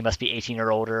sign that says you must be 18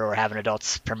 or older or have an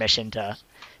adult's permission to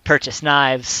purchase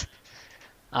knives,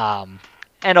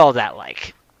 and all that.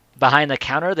 Like behind the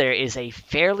counter, there is a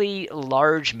fairly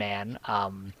large man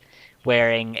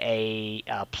wearing a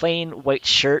plain white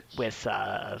shirt with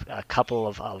a couple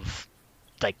of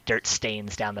like dirt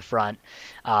stains down the front,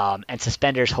 and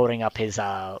suspenders holding up his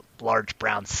large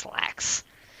brown slacks.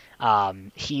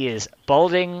 He is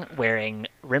balding, wearing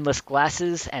rimless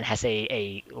glasses, and has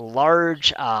a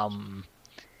large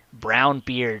brown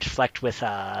beard flecked with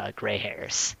gray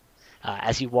hairs.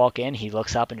 As you walk in, he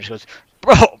looks up and just goes,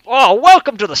 "Oh,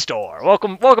 welcome to the store.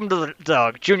 Welcome to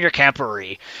the Junior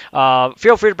Campery.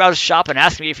 Feel free to browse the shop and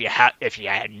ask me if you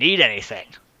need anything."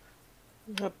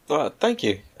 Thank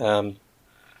you.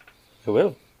 I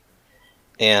will.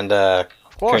 And Of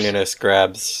course. Carnunos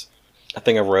grabs a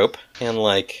thing of rope and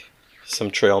like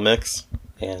some trail mix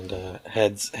and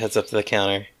heads up to the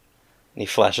counter. And he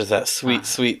flashes that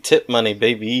sweet tip money,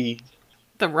 baby.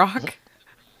 The Rock?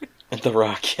 At the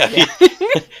rock, yeah.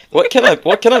 What can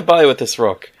I buy with this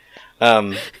rock?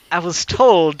 I was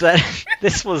told that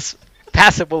this was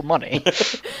passable money.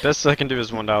 Best I can do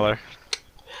is $1.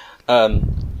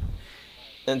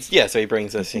 And yeah, so he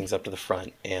brings those things up to the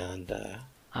front and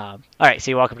All right,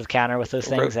 so you walk up to the counter with those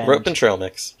things. rope and trail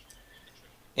mix.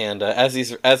 And as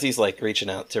he's like reaching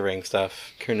out to ring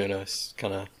stuff, Carnunos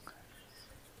kind of,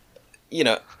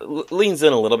 leans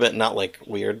in a little bit, not like a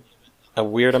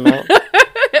weird amount.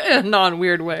 In a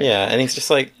non-weird way. Yeah, and he's just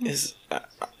like,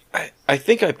 I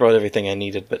think I brought everything I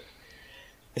needed, but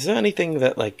is there anything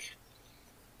that like,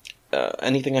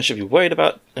 anything I should be worried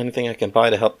about? Anything I can buy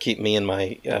to help keep me and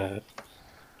my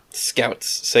scouts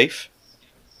safe?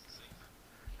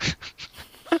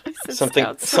 Something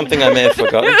I may have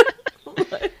forgotten.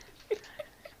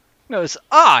 Goes,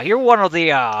 you're one of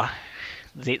the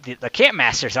camp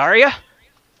masters, are you?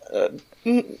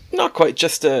 Not quite,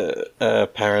 just a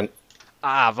parent.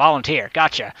 Volunteer,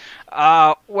 gotcha.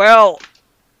 Well,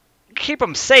 keep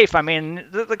them safe. I mean,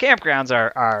 the campgrounds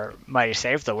are mighty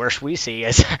safe. The worst we see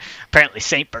is apparently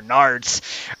St. Bernard's.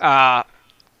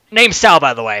 Name's Sal,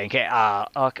 by the way. Okay.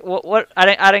 What?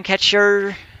 I didn't catch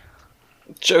your...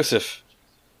 Joseph.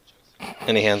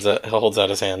 And he holds out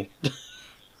his hand.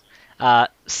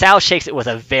 Sal shakes it with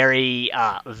a very,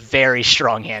 very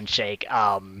strong handshake.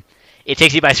 It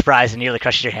takes you by surprise and nearly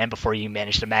crushes your hand before you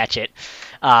manage to match it.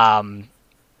 And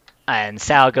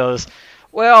Sal goes,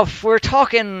 "Well, if we're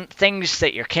talking things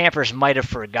that your campers might have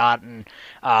forgotten,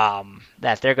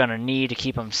 that they're gonna need to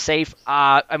keep them safe.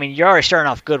 I mean, you're already starting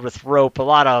off good with rope. A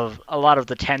lot of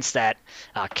the tents that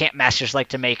camp masters like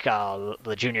to make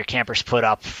the junior campers put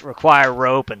up require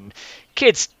rope, and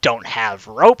kids don't have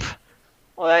rope.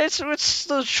 Well, it's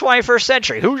the 21st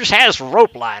century. Who just has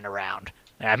rope lying around?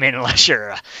 I mean, unless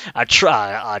you're a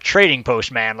trading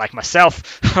post man like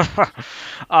myself."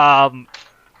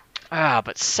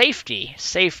 But safety.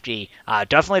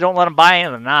 Definitely don't let them buy any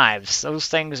of the knives. Those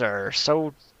things are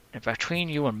so, between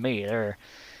you and me, they're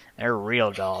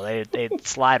real dull. They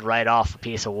slide right off a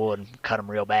piece of wood and cut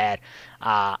them real bad.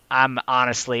 I'm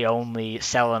honestly only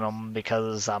selling them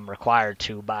because I'm required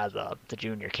to by the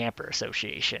Junior Camper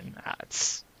Association.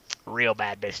 It's real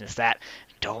bad business, that.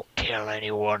 Don't tell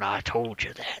anyone I told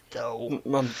you that, though.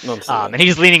 And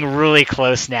he's leaning really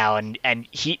close now, and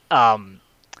he,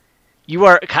 you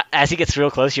are, as he gets real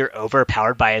close, you're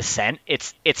overpowered by his scent.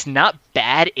 It's not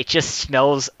bad, it just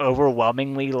smells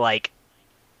overwhelmingly like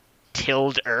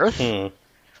tilled earth.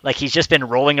 Like he's just been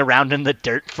rolling around in the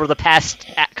dirt for the past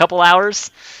couple hours.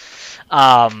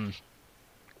 And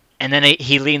then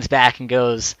he leans back and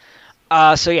goes,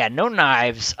 so yeah, no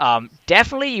knives.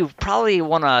 Definitely you probably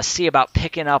want to see about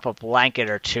picking up a blanket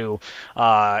or two.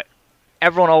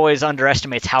 Everyone always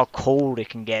underestimates how cold it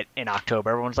can get in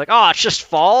October. Everyone's like, it's just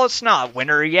fall, it's not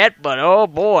winter yet, but oh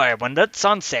boy, when the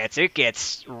sun sets, it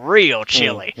gets real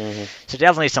chilly. So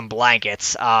definitely some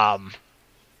blankets.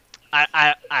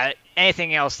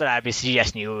 Anything else that I'd be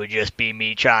suggesting you would just be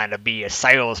me trying to be a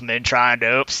salesman, trying to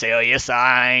upsell you, so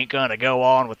I ain't gonna go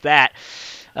on with that.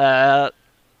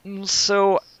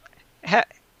 So,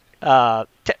 tell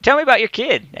me about your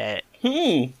kid.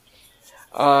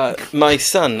 My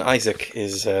son, Isaac,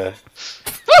 is,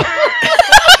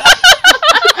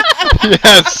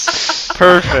 Yes,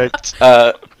 perfect.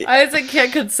 Isaac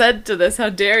can't consent to this. How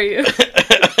dare you?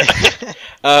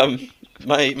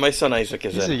 My son Isaac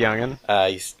is He's a youngin'.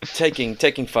 he's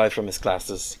taking 5 from his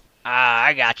classes.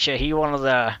 I gotcha. He one of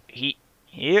the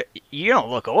you don't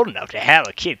look old enough to have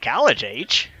a kid college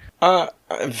age. I'm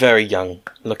very young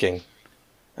looking.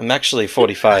 I'm actually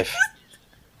 45.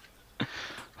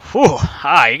 Whew,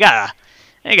 you gotta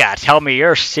tell me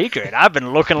your secret. I've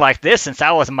been looking like this since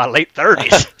I was in my late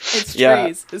 30s. It's Yeah.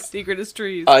 trees. His secret is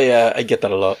trees. I get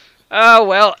that a lot. Oh,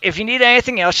 well, if you need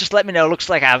anything else, just let me know. Looks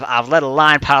like I've let a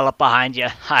line pile up behind you.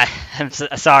 I'm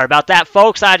sorry about that,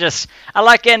 folks. I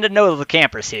like getting to know the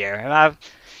campers here.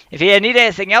 If you need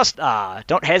anything else,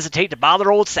 don't hesitate to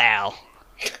bother old Sal.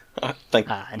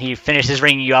 And he finishes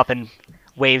ringing you up and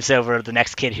waves over the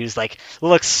next kid who's like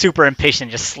looks super impatient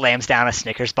and just slams down a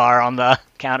Snickers bar on the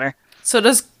counter. So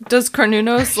does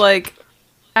Carnunos like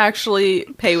actually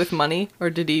pay with money, or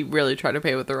did he really try to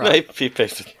pay with the rock? No, he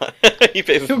pays with money. He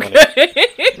pays with money.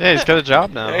 Yeah, he's got a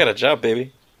job now. I got a job,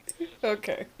 baby.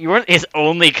 Okay. You weren't his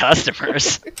only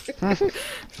customers.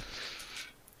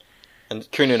 And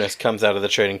Carnunos comes out of the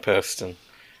trading post, and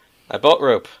I bought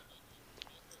rope.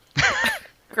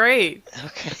 Great.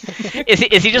 Okay.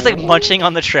 Is he just like munching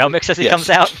on the trail mix as he Yes. comes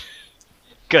out?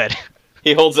 Good.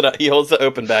 He holds it up. He holds the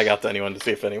open bag out to anyone to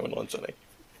see if anyone wants any.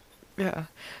 Yeah.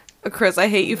 Chris, I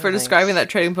hate you for Nice. describing that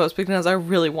trading post because I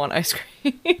really want ice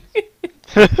cream.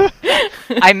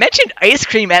 I mentioned ice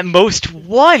cream at most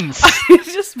once. It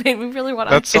just made me really want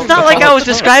That's ice It's cream. not like I was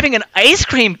describing an ice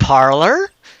cream parlor.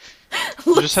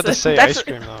 You just had to say That's- ice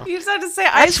cream, though. You just had to say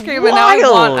That's ice cream, and now I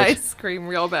want wild. ice cream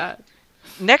real bad.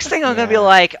 Next thing I'm gonna be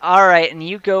like, all right, and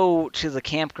you go to the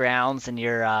campgrounds and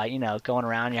you're, going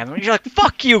around. You're like,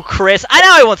 fuck you, Chris.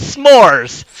 I want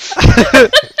s'mores.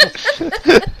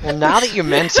 Well, now that you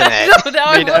mention it, No, now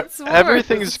I mean, want s'mores.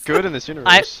 everything's good in this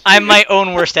universe. I'm my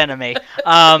own worst enemy.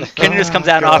 Carnunos comes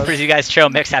out and God. offers you guys trail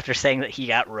mix after saying that he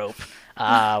got rope.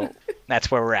 That's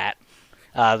where we're at.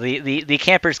 The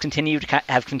campers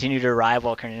have continued to arrive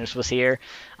while Carnunos was here.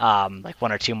 Like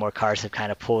 1 or 2 more cars have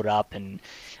kind of pulled up, and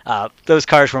those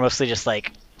cars were mostly just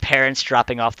like parents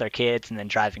dropping off their kids and then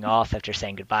driving off after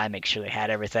saying goodbye, make sure they had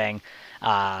everything.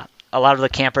 A lot of the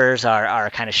campers are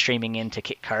kind of streaming into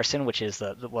Kit Carson, which is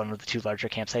the one of the 2 larger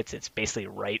campsites. It's basically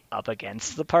right up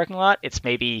against the parking lot. It's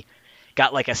maybe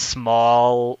got like a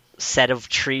small set of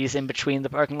trees in between the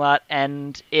parking lot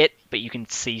and it, but you can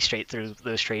see straight through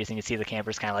those trees and you can see the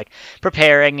campers kind of like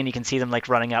preparing, and you can see them like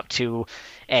running up to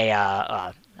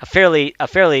a fairly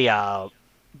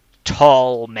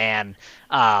tall man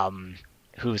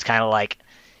who's kind of like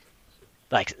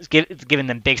giving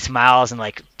them big smiles and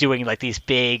like doing like these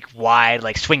big wide,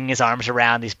 like swinging his arms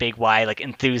around, these big wide, like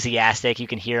enthusiastic. You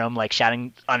can hear him like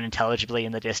shouting unintelligibly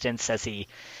in the distance as he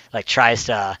like tries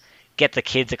to get the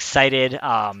kids excited,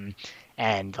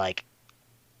 and like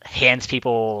hands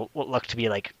people what look to be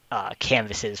like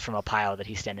canvases from a pile that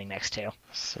he's standing next to.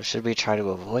 so should we try to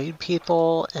avoid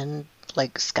people and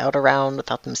like scout around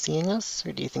without them seeing us,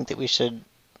 or do you think that we should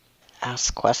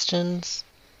ask questions?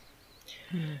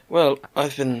 Well,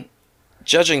 I've been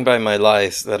judging by my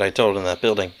lies that I told in that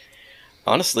building.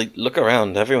 Honestly, look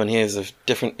around. Everyone here is of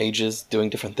different ages, doing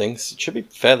different things. It should be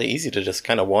fairly easy to just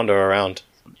kind of wander around.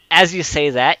 As you say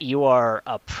that, you are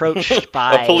approached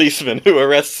by A policeman who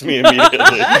arrests me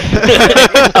immediately.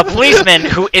 a policeman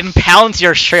who impounds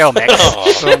your trail mix.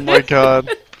 Oh my god.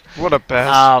 What a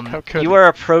bastard. How could You are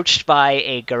approached by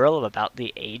a girl of about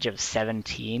the age of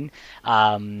 17.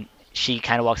 She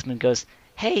kind of walks up and goes,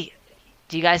 "Hey,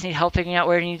 do you guys need help figuring out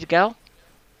where you need to go?"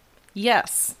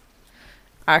 Yes.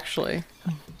 Actually.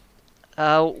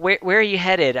 Where are you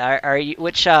headed? Are you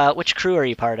which crew are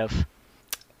you part of?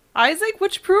 Isaac,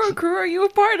 which crew are you a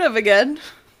part of again?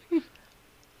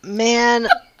 Man,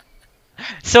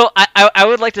 So I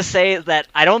would like to say that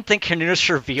I don't think Carnunos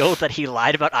revealed that he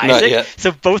lied about Isaac. yet.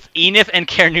 So both Enif and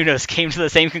Carnunos came to the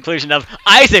same conclusion of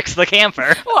Isaac's the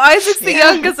camper. Well, Isaac's the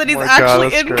youngest and he's Oh my God, actually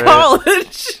that's in great.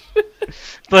 college.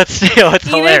 But still, it's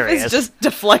Enif hilarious. is just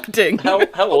deflecting. How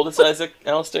old is Isaac,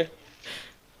 Alistair?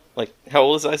 Like, how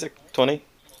old is Isaac? 20?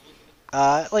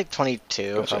 like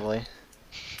 22 Gotcha. probably.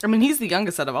 I mean, he's the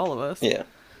youngest out of all of us. Yeah.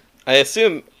 I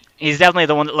assume, He's definitely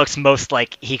the one that looks most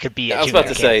like he could be a I was about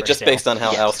junior to say, camper just still. based on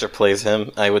how Yes. Alistair plays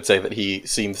him, I would say that he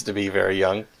seems to be very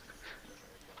young.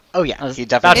 Oh yeah, I was he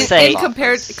about definitely to say- comes And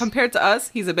off as- compared to us,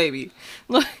 he's a baby.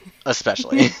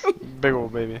 especially. Big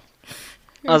old baby.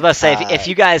 I was about to say, if Uh,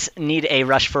 you guys need a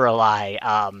rush for a lie,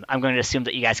 I'm going to assume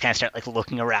that you guys kind of start like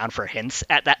looking around for hints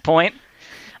at that point.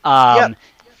 Yep.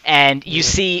 And you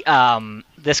see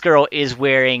this girl is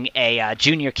wearing a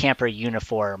junior camper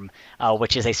uniform,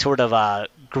 which is a sort of a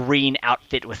green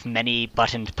outfit with many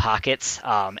buttoned pockets.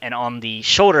 And on the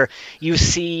shoulder, you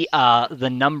see the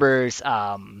numbers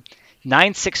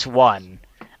 961,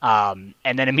 and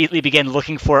then immediately begin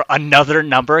looking for another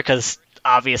number, because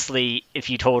obviously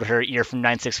if you told her you're from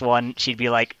 961, she'd be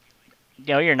like,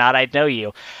 no, you're not, I know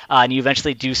you. And you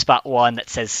eventually do spot one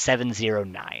that says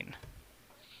 709.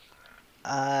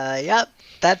 Yep,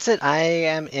 that's it. I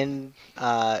am in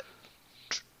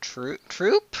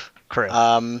troop Crew.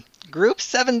 group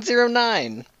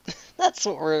 709. That's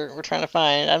what we're trying to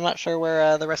find. I'm not sure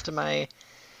where the rest of my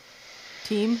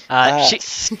Team.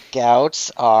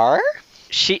 scouts are.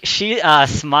 She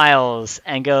smiles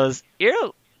and goes, "You're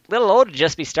a little old to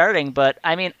just be starting, but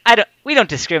I mean, we don't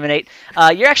discriminate.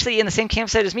 You're actually in the same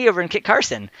campsite as me over in Kit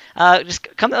Carson. Just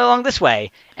come along this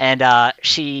way." And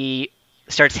she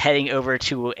starts heading over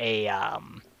to a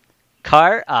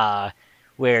car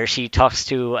where she talks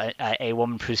to a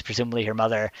woman who's presumably her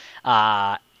mother.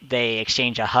 They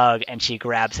exchange a hug, and she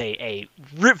grabs a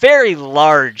very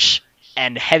large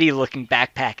and heavy-looking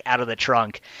backpack out of the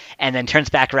trunk, and then turns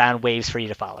back around, waves for you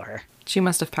to follow her. She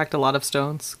must have packed a lot of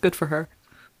stones. Good for her.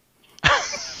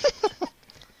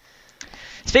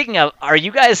 Speaking of,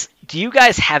 do you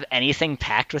guys have anything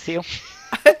packed with you?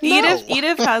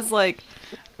 Edith has like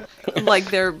they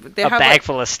A have bag like,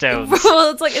 full of stones.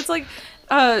 well, it's like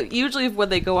usually when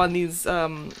they go on these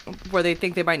where they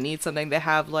think they might need something, they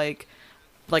have like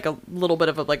a little bit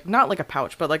of a, like, not like a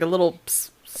pouch, but like a little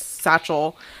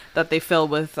satchel that they fill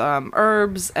with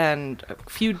herbs and a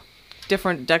few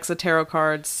different decks of tarot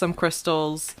cards, some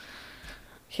crystals,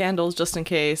 candles just in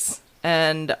case,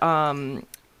 and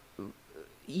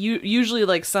usually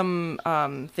like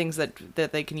some things that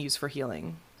they can use for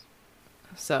healing.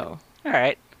 So All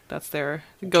right. that's their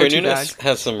go-to bag. Carnunas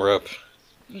has some rope.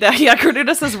 Yeah,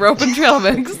 Carnunas has rope and trail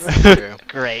mix. True.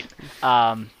 Great.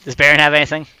 Does Baron have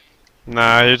anything?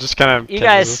 Nah, you're just kind of. You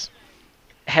guys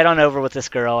head on over with this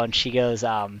girl, and she goes,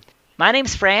 "My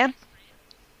name's Fran.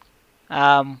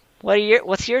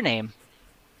 What's your name?"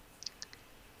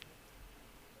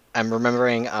 I'm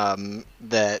remembering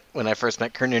that when I first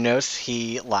met Kernunos,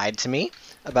 he lied to me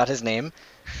about his name.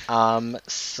 Hi,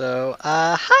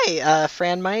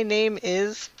 Fran. My name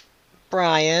is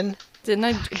Brian.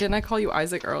 Didn't I call you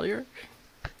Isaac earlier?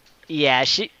 Yeah,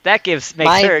 makes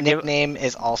My her nickname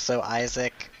is also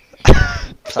Isaac.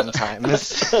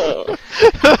 Sometimes.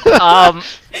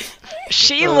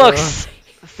 She looks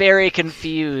very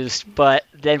confused, but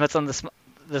then puts on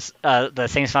the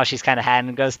same smile she's kind of had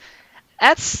and goes,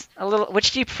 "That's a little.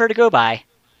 Which do you prefer to go by?"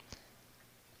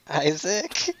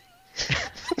 Isaac?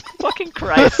 Fucking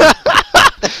Christ.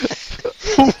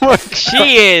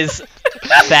 She is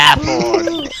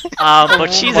baffled.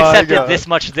 But she's accepted this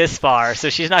much this far, so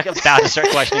she's not about to start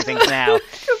questioning things now.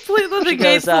 Completely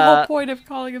negates the whole point of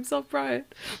calling himself Brian.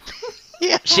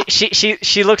 Yeah.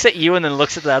 She looks at you and then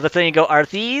looks at the other thing and go, "Are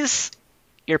these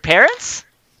your parents?"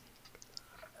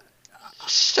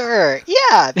 Sure.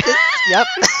 Yeah. Yep.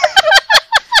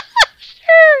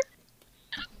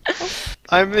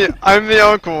 I'm the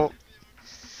uncle.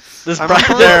 Does I'm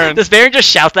Uncle Baron. Does Baron just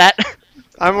shout that?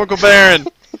 I'm Uncle Baron.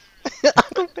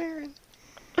 Uncle Baron.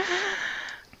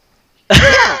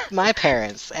 Yeah, my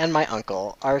parents and my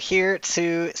uncle are here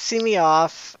to see me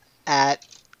off at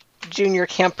Junior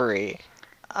Campery.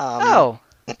 Oh,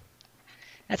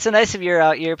 that's so nice of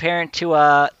your parent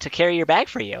to carry your bag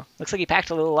for you. Looks like he packed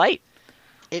a little light.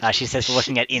 She says,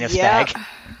 looking at Enif's bag.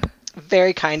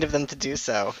 Very kind of them to do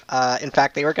so. In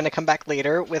fact, they were going to come back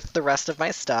later with the rest of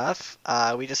my stuff.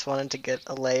 We just wanted to get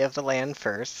a lay of the land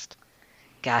first.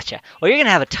 Gotcha. Well, you're gonna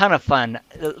have a ton of fun.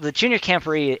 The Junior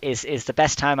Campery is the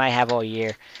best time I have all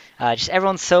year. Just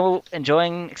everyone's so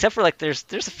enjoying, except for like there's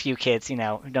a few kids, who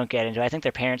don't get into it. I think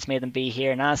their parents made them be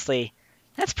here, and honestly,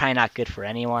 that's probably not good for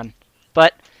anyone.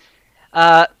 But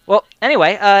well,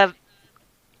 anyway,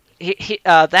 she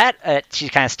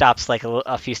kind of stops like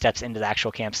a few steps into the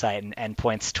actual campsite and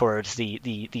points towards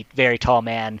the very tall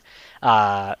man.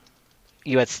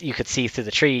 You could see through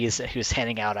the trees, who's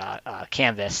handing out a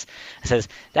canvas. It says,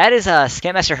 "That is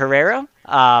Scampmaster Herrero.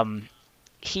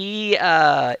 He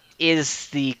is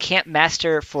the camp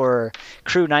master for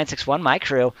Crew 961, my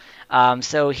crew.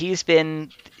 So he is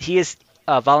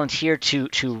volunteered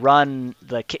to run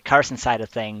the Kit Carson side of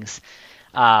things.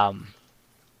 There's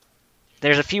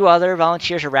a few other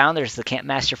volunteers around. There's the camp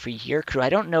master for your crew. I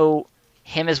don't know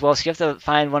him as well, so you have to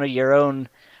find one of your own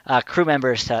crew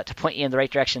members to point you in the right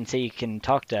direction so you can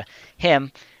talk to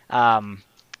him." How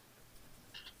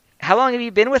long have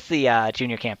you been with the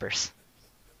junior campers?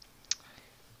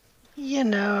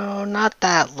 Not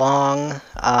that long.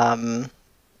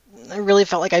 I really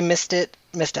felt like I missed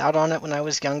out on it when I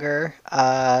was younger.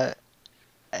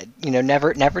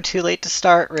 Never too late to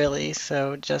start, really.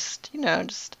 So just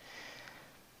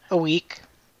a week.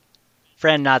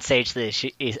 Friend nods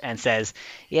sagely and says,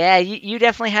 "Yeah, you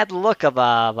definitely had the look of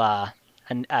a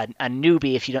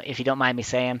newbie, if you don't mind me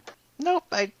saying." Nope,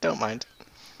 I don't mind.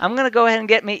 I'm gonna go ahead and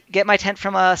get my tent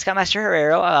from Scoutmaster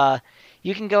Herrero.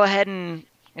 You can go ahead and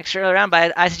extra around,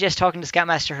 but I suggest talking to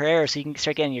Scoutmaster Herrero so you can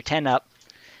start getting your tent up.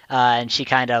 And she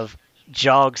kind of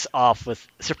jogs off with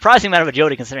surprising amount of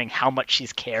agility considering how much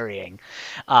she's carrying.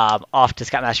 Off to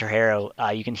Scoutmaster Herrero.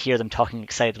 You can hear them talking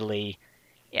excitedly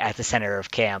at the center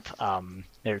of camp.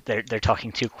 They're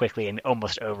talking too quickly and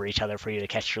almost over each other for you to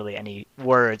catch really any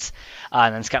words.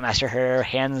 And then Scoutmaster Herrero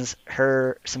hands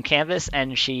her some canvas,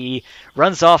 and she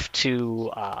runs off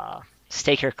to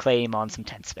stake her claim on some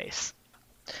tent space.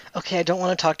 Okay, I don't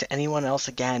want to talk to anyone else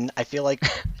again. I feel like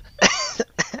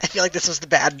this was the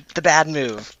bad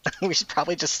move. We should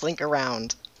probably just slink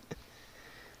around.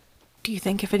 Do you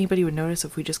think if anybody would notice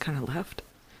if we just kind of left?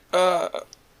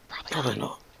 Probably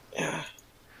not. Yeah.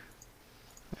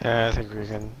 Yeah, I think we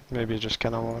can maybe just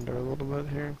kind of wander a little bit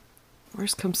here.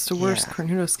 Worst comes to worst, Yeah.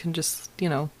 Cornudos can just,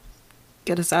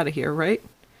 get us out of here, right?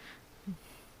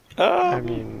 I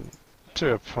mean,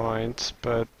 to a point,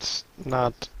 but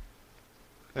not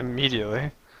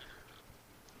immediately.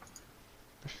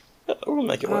 We'll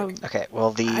make it work. Okay,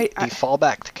 well, the I-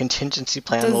 fallback, the contingency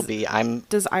plan will be I'm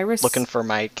Does Iris looking for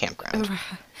my campground.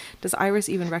 Does Iris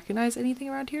even recognize anything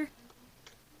around here?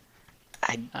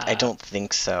 I don't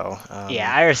think so.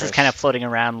 Yeah, Iris is Chris. kind of floating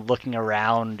around, looking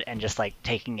around, and just like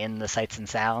taking in the sights and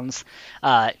sounds.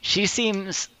 She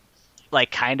seems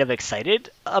like kind of excited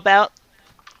about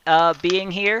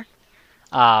being here.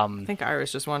 I think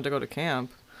Iris just wanted to go to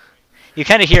camp. You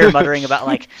kind of hear her muttering about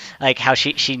like how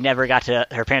she never got to,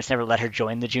 her parents never let her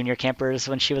join the junior campers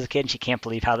when she was a kid, and she can't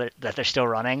believe that they're still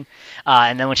running.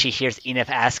 And then when she hears Enif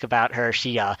ask about her,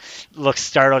 she looks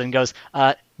startled and goes,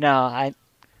 "No,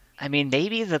 I mean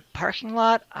maybe the parking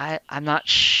lot. I'm not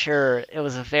sure. It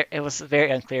was a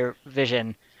very unclear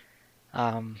vision."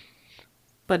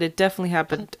 But it definitely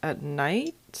happened at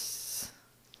night.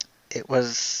 It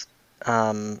was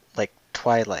like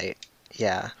twilight.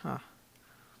 Yeah. Huh.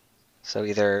 So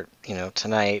either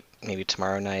tonight, maybe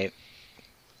tomorrow night,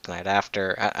 the night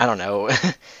after. I don't know.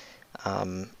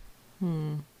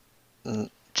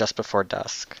 Just before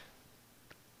dusk.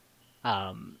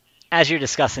 As you're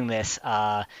discussing this,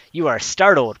 you are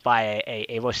startled by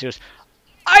a voice that goes,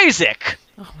 "Isaac!"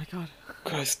 Oh my god.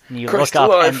 Christ, And you Christ look up,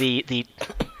 alive. and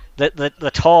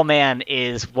the tall man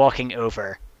is walking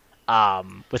over,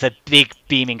 with a big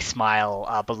beaming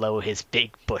smile below his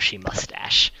big bushy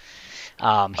mustache.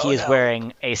 He is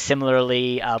wearing a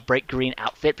similarly bright green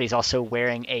outfit, but he's also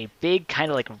wearing a big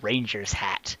kind of like ranger's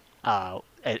hat that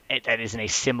is in a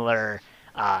similar,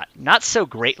 not so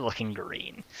great looking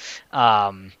green.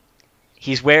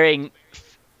 He's wearing,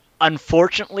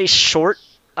 unfortunately, short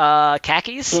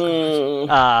khakis.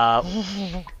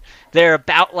 They're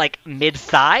about like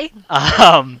mid-thigh,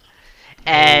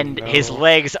 and Oh, no. his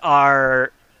legs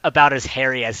are about as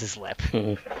hairy as his lip.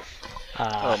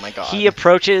 Oh my god. He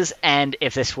approaches, and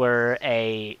if this were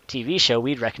a TV show,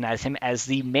 we'd recognize him as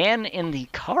the man in the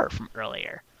car from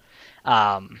earlier.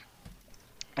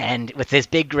 And with his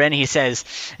big grin, he says,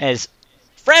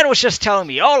 "Fran was just telling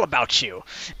me all about you.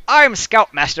 I'm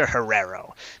Scoutmaster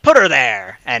Herrero. Put her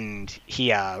there." And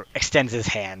he extends his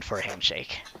hand for a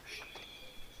handshake.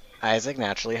 Isaac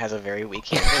naturally has a very weak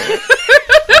handshake.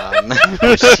 Oh, man.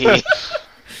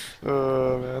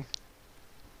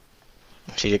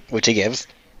 which he gives.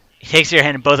 He takes your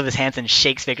hand in both of his hands and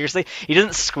shakes vigorously. He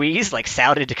doesn't squeeze like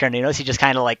Sal did to Carninos. He just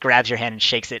kind of like grabs your hand and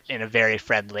shakes it in a very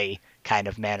friendly kind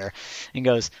of manner, and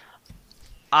goes,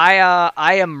 I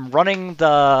am running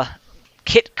the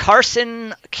Kit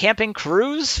Carson camping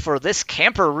cruise for this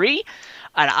camperee,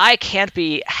 and I can't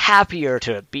be happier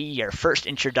to be your first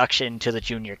introduction to the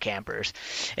junior campers.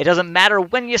 It doesn't matter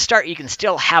when you start, you can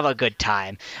still have a good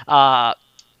time.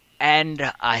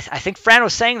 And I think Fran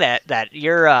was saying that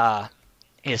you're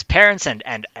his parents and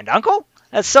uncle?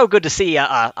 That's so good to see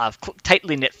a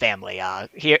tightly knit family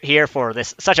here for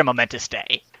this such a momentous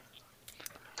day.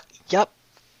 Yep.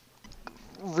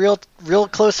 Real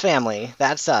close family.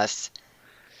 That's us.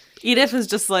 Edith is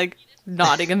just like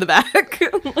nodding in the back.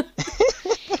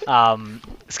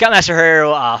 Scoutmaster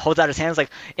Herrero holds out his hands like,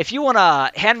 "If you want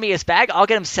to hand me his bag, I'll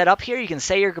get him set up here. You can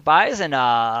say your goodbyes, and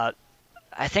I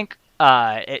think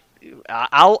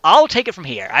I'll take it from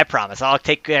here. I promise. I'll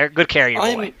take good care of your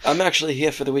boy." I'm actually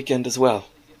here for the weekend as well.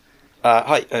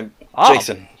 Hi, I'm Oh.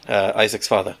 Jason. Isaac's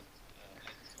father.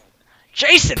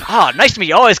 Jason! Oh, nice to meet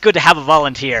you. Always good to have a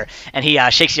volunteer. And he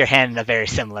shakes your hand in a very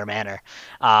similar manner.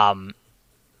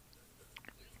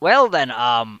 Well then,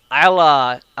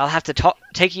 I'll have to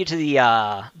take you to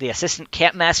the assistant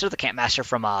campmaster, the campmaster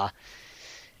from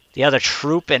the other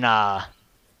troop in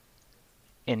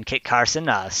Kit Carson,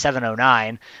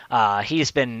 709.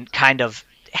 He's been kind of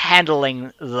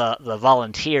handling the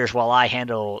volunteers while I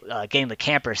handle getting the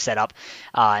campers set up.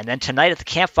 And then tonight at the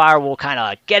campfire, we'll kind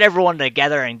of get everyone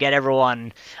together and get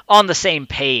everyone on the same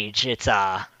page. It's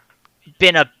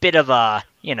been a bit of a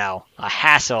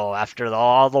hassle after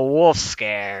all the wolf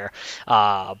scare,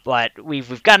 but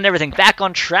we've gotten everything back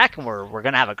on track, and we're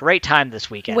gonna have a great time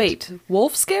this weekend. Wait,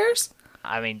 wolf scares?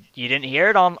 I mean, you didn't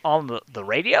hear it on the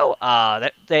radio?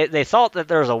 They thought that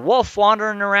there was a wolf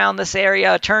wandering around this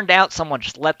area. It turned out someone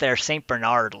just let their Saint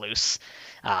Bernard loose.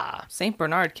 Saint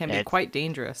Bernard can be quite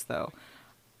dangerous, though.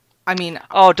 I mean,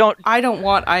 I don't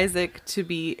want Isaac to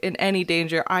be in any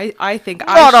danger. I think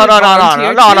no.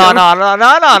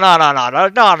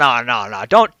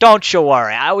 Don't you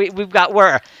worry.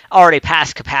 We're already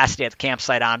past capacity at the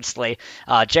campsite. Honestly,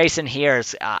 Jason here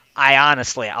is.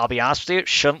 I'll be honest with you,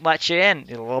 shouldn't let you in.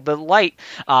 You're a little bit late.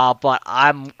 But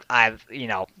I've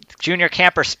junior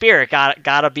camper spirit.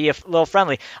 Gotta be a little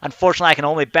friendly. Unfortunately, I can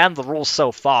only bend the rules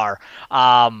so far.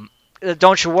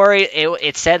 Don't you worry.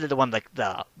 It said that when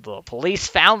the police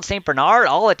found Saint Bernard,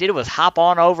 all it did was hop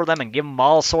on over them and give them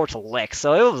all sorts of licks.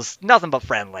 So it was nothing but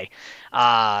friendly.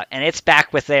 And it's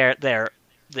back with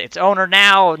its owner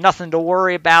now. Nothing to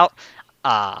worry about.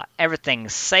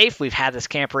 Everything's safe. We've had this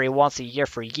camper once a year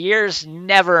for years.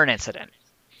 Never an incident.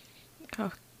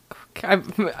 Oh.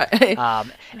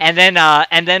 And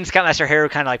then Scoutmaster Haru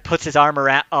kind of puts his arm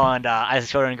around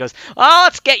Isaac's shoulder and goes, "Oh,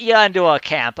 let's get you into a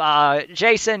camp.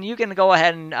 Jason, you can go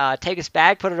ahead and take his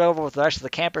bag, put it over with the rest of the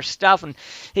camper stuff, and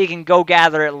he can go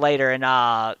gather it later. And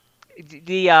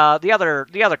the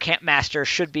other camp master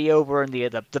should be over in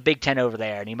the big tent over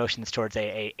there." And he motions towards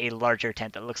a larger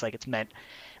tent that looks like it's meant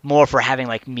more for having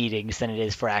meetings than it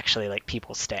is for actually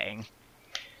people staying.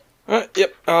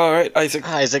 Yep. All right, Isaac.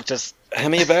 Isaac just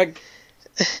hand me a bag.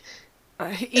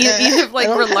 Edith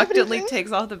reluctantly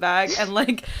takes off the bag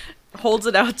and holds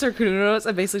it out to Kunos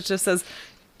and basically just says,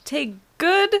 "Take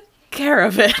good care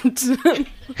of it."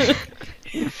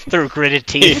 Through gritted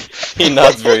teeth. He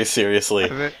nods very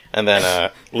seriously and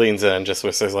then leans in and just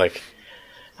whispers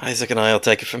Isaac and I'll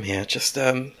take it from here. Just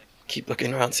keep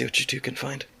looking around, see what you two can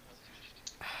find.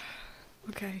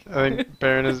 Okay. I think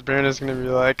Baron is gonna be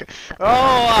like, "Oh,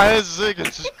 Isaac," and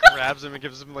just grabs him and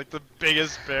gives him the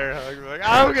biggest bear hug.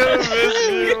 "I'm gonna miss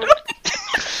you."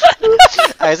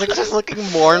 Isaac's just looking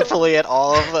mournfully at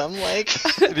all of them,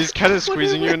 And he's kind of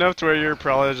squeezing you enough to where you're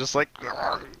probably just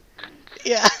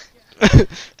yeah.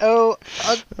 Oh,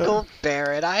 Uncle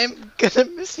Barrett, I'm gonna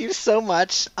miss you so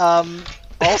much.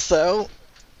 Also,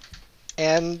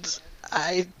 and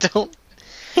I don't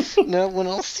know when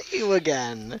I'll see you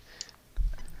again.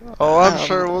 Oh, I'm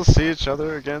sure we'll see each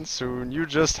other again soon. You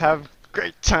just have a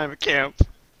great time at camp.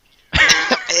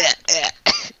 Okay.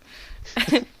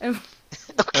 I'll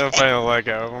finally let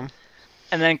go of him.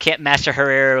 And then Camp Master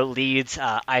Herrero leads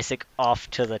Isaac off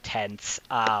to the tents.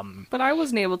 But I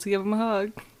wasn't able to give him a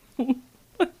hug.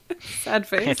 Sad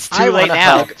face. It's too late want a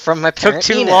now. hug from my Took parent,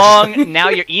 too Enid. long. Now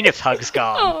your Enif hug's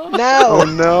gone. No. Oh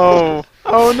no!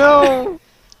 Oh no!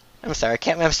 I'm sorry,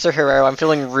 Camp Master Herrero. I'm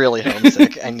feeling really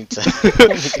homesick. I need to.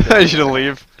 I need to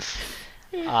leave.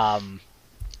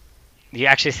 You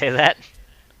actually say that?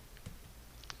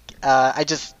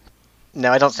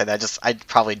 No, I don't say that. I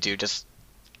probably do. Just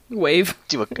Wave.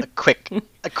 do a quick.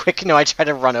 No, I try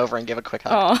to run over and give a quick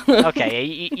hug. Oh. Okay,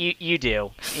 you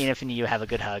do. Enif and you have a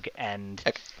good hug, and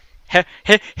Okay.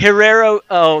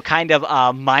 Herrero kind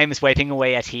of mimes wiping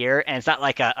away a tear, and it's not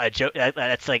like a joke.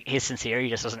 That's his sincere. He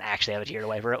just doesn't actually have a tear to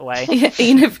wipe it away.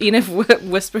 Enif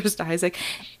whispers to Isaac,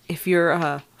 "If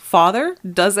your father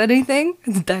does anything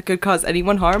that could cause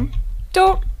anyone harm,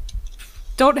 don't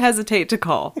hesitate to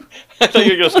call." I thought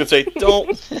you were just going to say,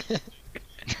 don't.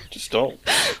 Just don't.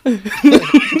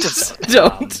 Just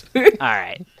Don't. All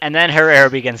right, and then Herrero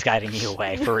begins guiding you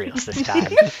away for reals this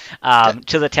time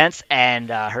to the tents, and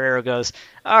Herrero goes,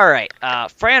 "All right,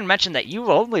 Fran mentioned that you've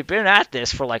only been at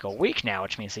this for a week now,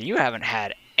 which means that you haven't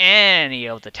had any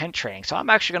of the tent training. So I'm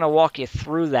actually going to walk you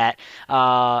through that."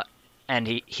 And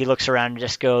he looks around and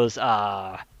just goes,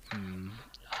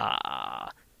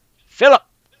 Philip,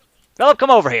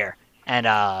 come over here. And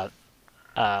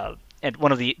and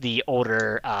one of the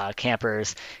older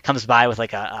campers comes by with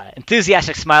like a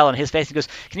enthusiastic smile on his face and goes,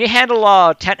 "Can you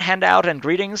handle tent handout and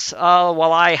greetings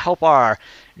while I help our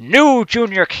new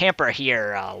junior camper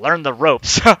here learn the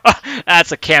ropes?"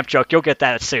 That's a camp joke. You'll get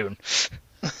that soon.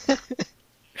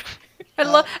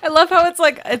 I love how it's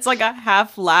like a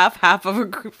half laugh, half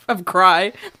of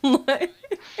cry.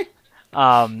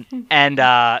 And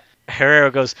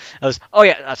Herrera goes, "Oh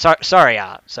yeah, sorry.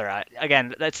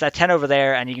 Again, that's that tent over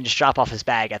there, and you can just drop off his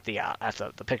bag at the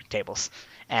picnic tables."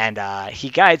 And he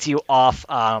guides you off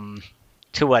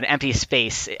to an empty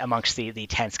space amongst the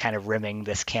tents, kind of rimming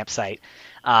this campsite.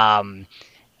 And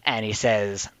he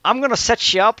says, "I'm gonna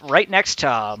set you up right next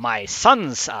to my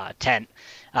son's tent.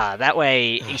 That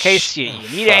way, in case you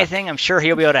need anything, I'm sure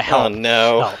he'll be able to help." Oh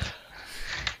no.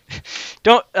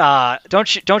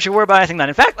 Don't you worry about anything then.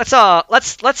 In fact,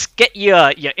 let's get you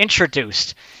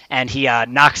introduced. And he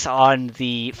knocks on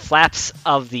the flaps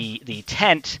of the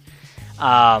tent,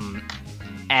 and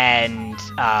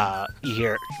you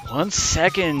hear, "1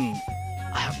 second,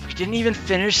 we didn't even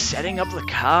finish setting up the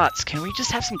cots. Can we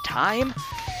just have some time?"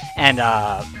 And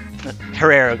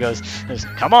Herrera goes,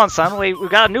 "Come on, son, we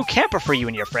got a new camper for you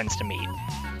and your friends to meet."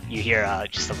 You hear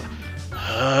just a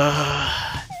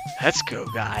 "Let's go,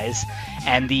 guys."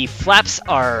 And the flaps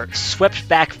are swept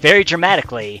back very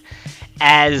dramatically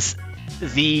as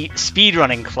the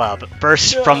speedrunning club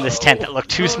bursts from this tent that looked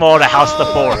too small to house the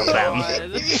four of them.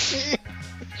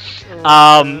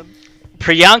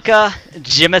 Priyanka,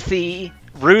 Jimothy,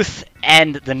 Ruth,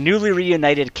 and the newly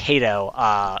reunited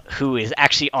Kato, who is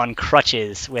actually on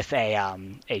crutches with a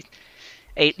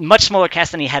much smaller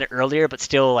cast than he had earlier, but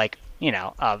still like,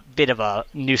 a bit of a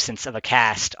nuisance of a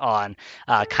cast on,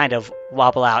 kind of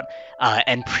wobble out.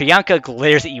 And Priyanka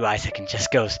glares at you, Isaac, and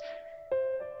just goes,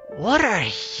 "What are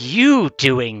you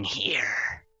doing here?"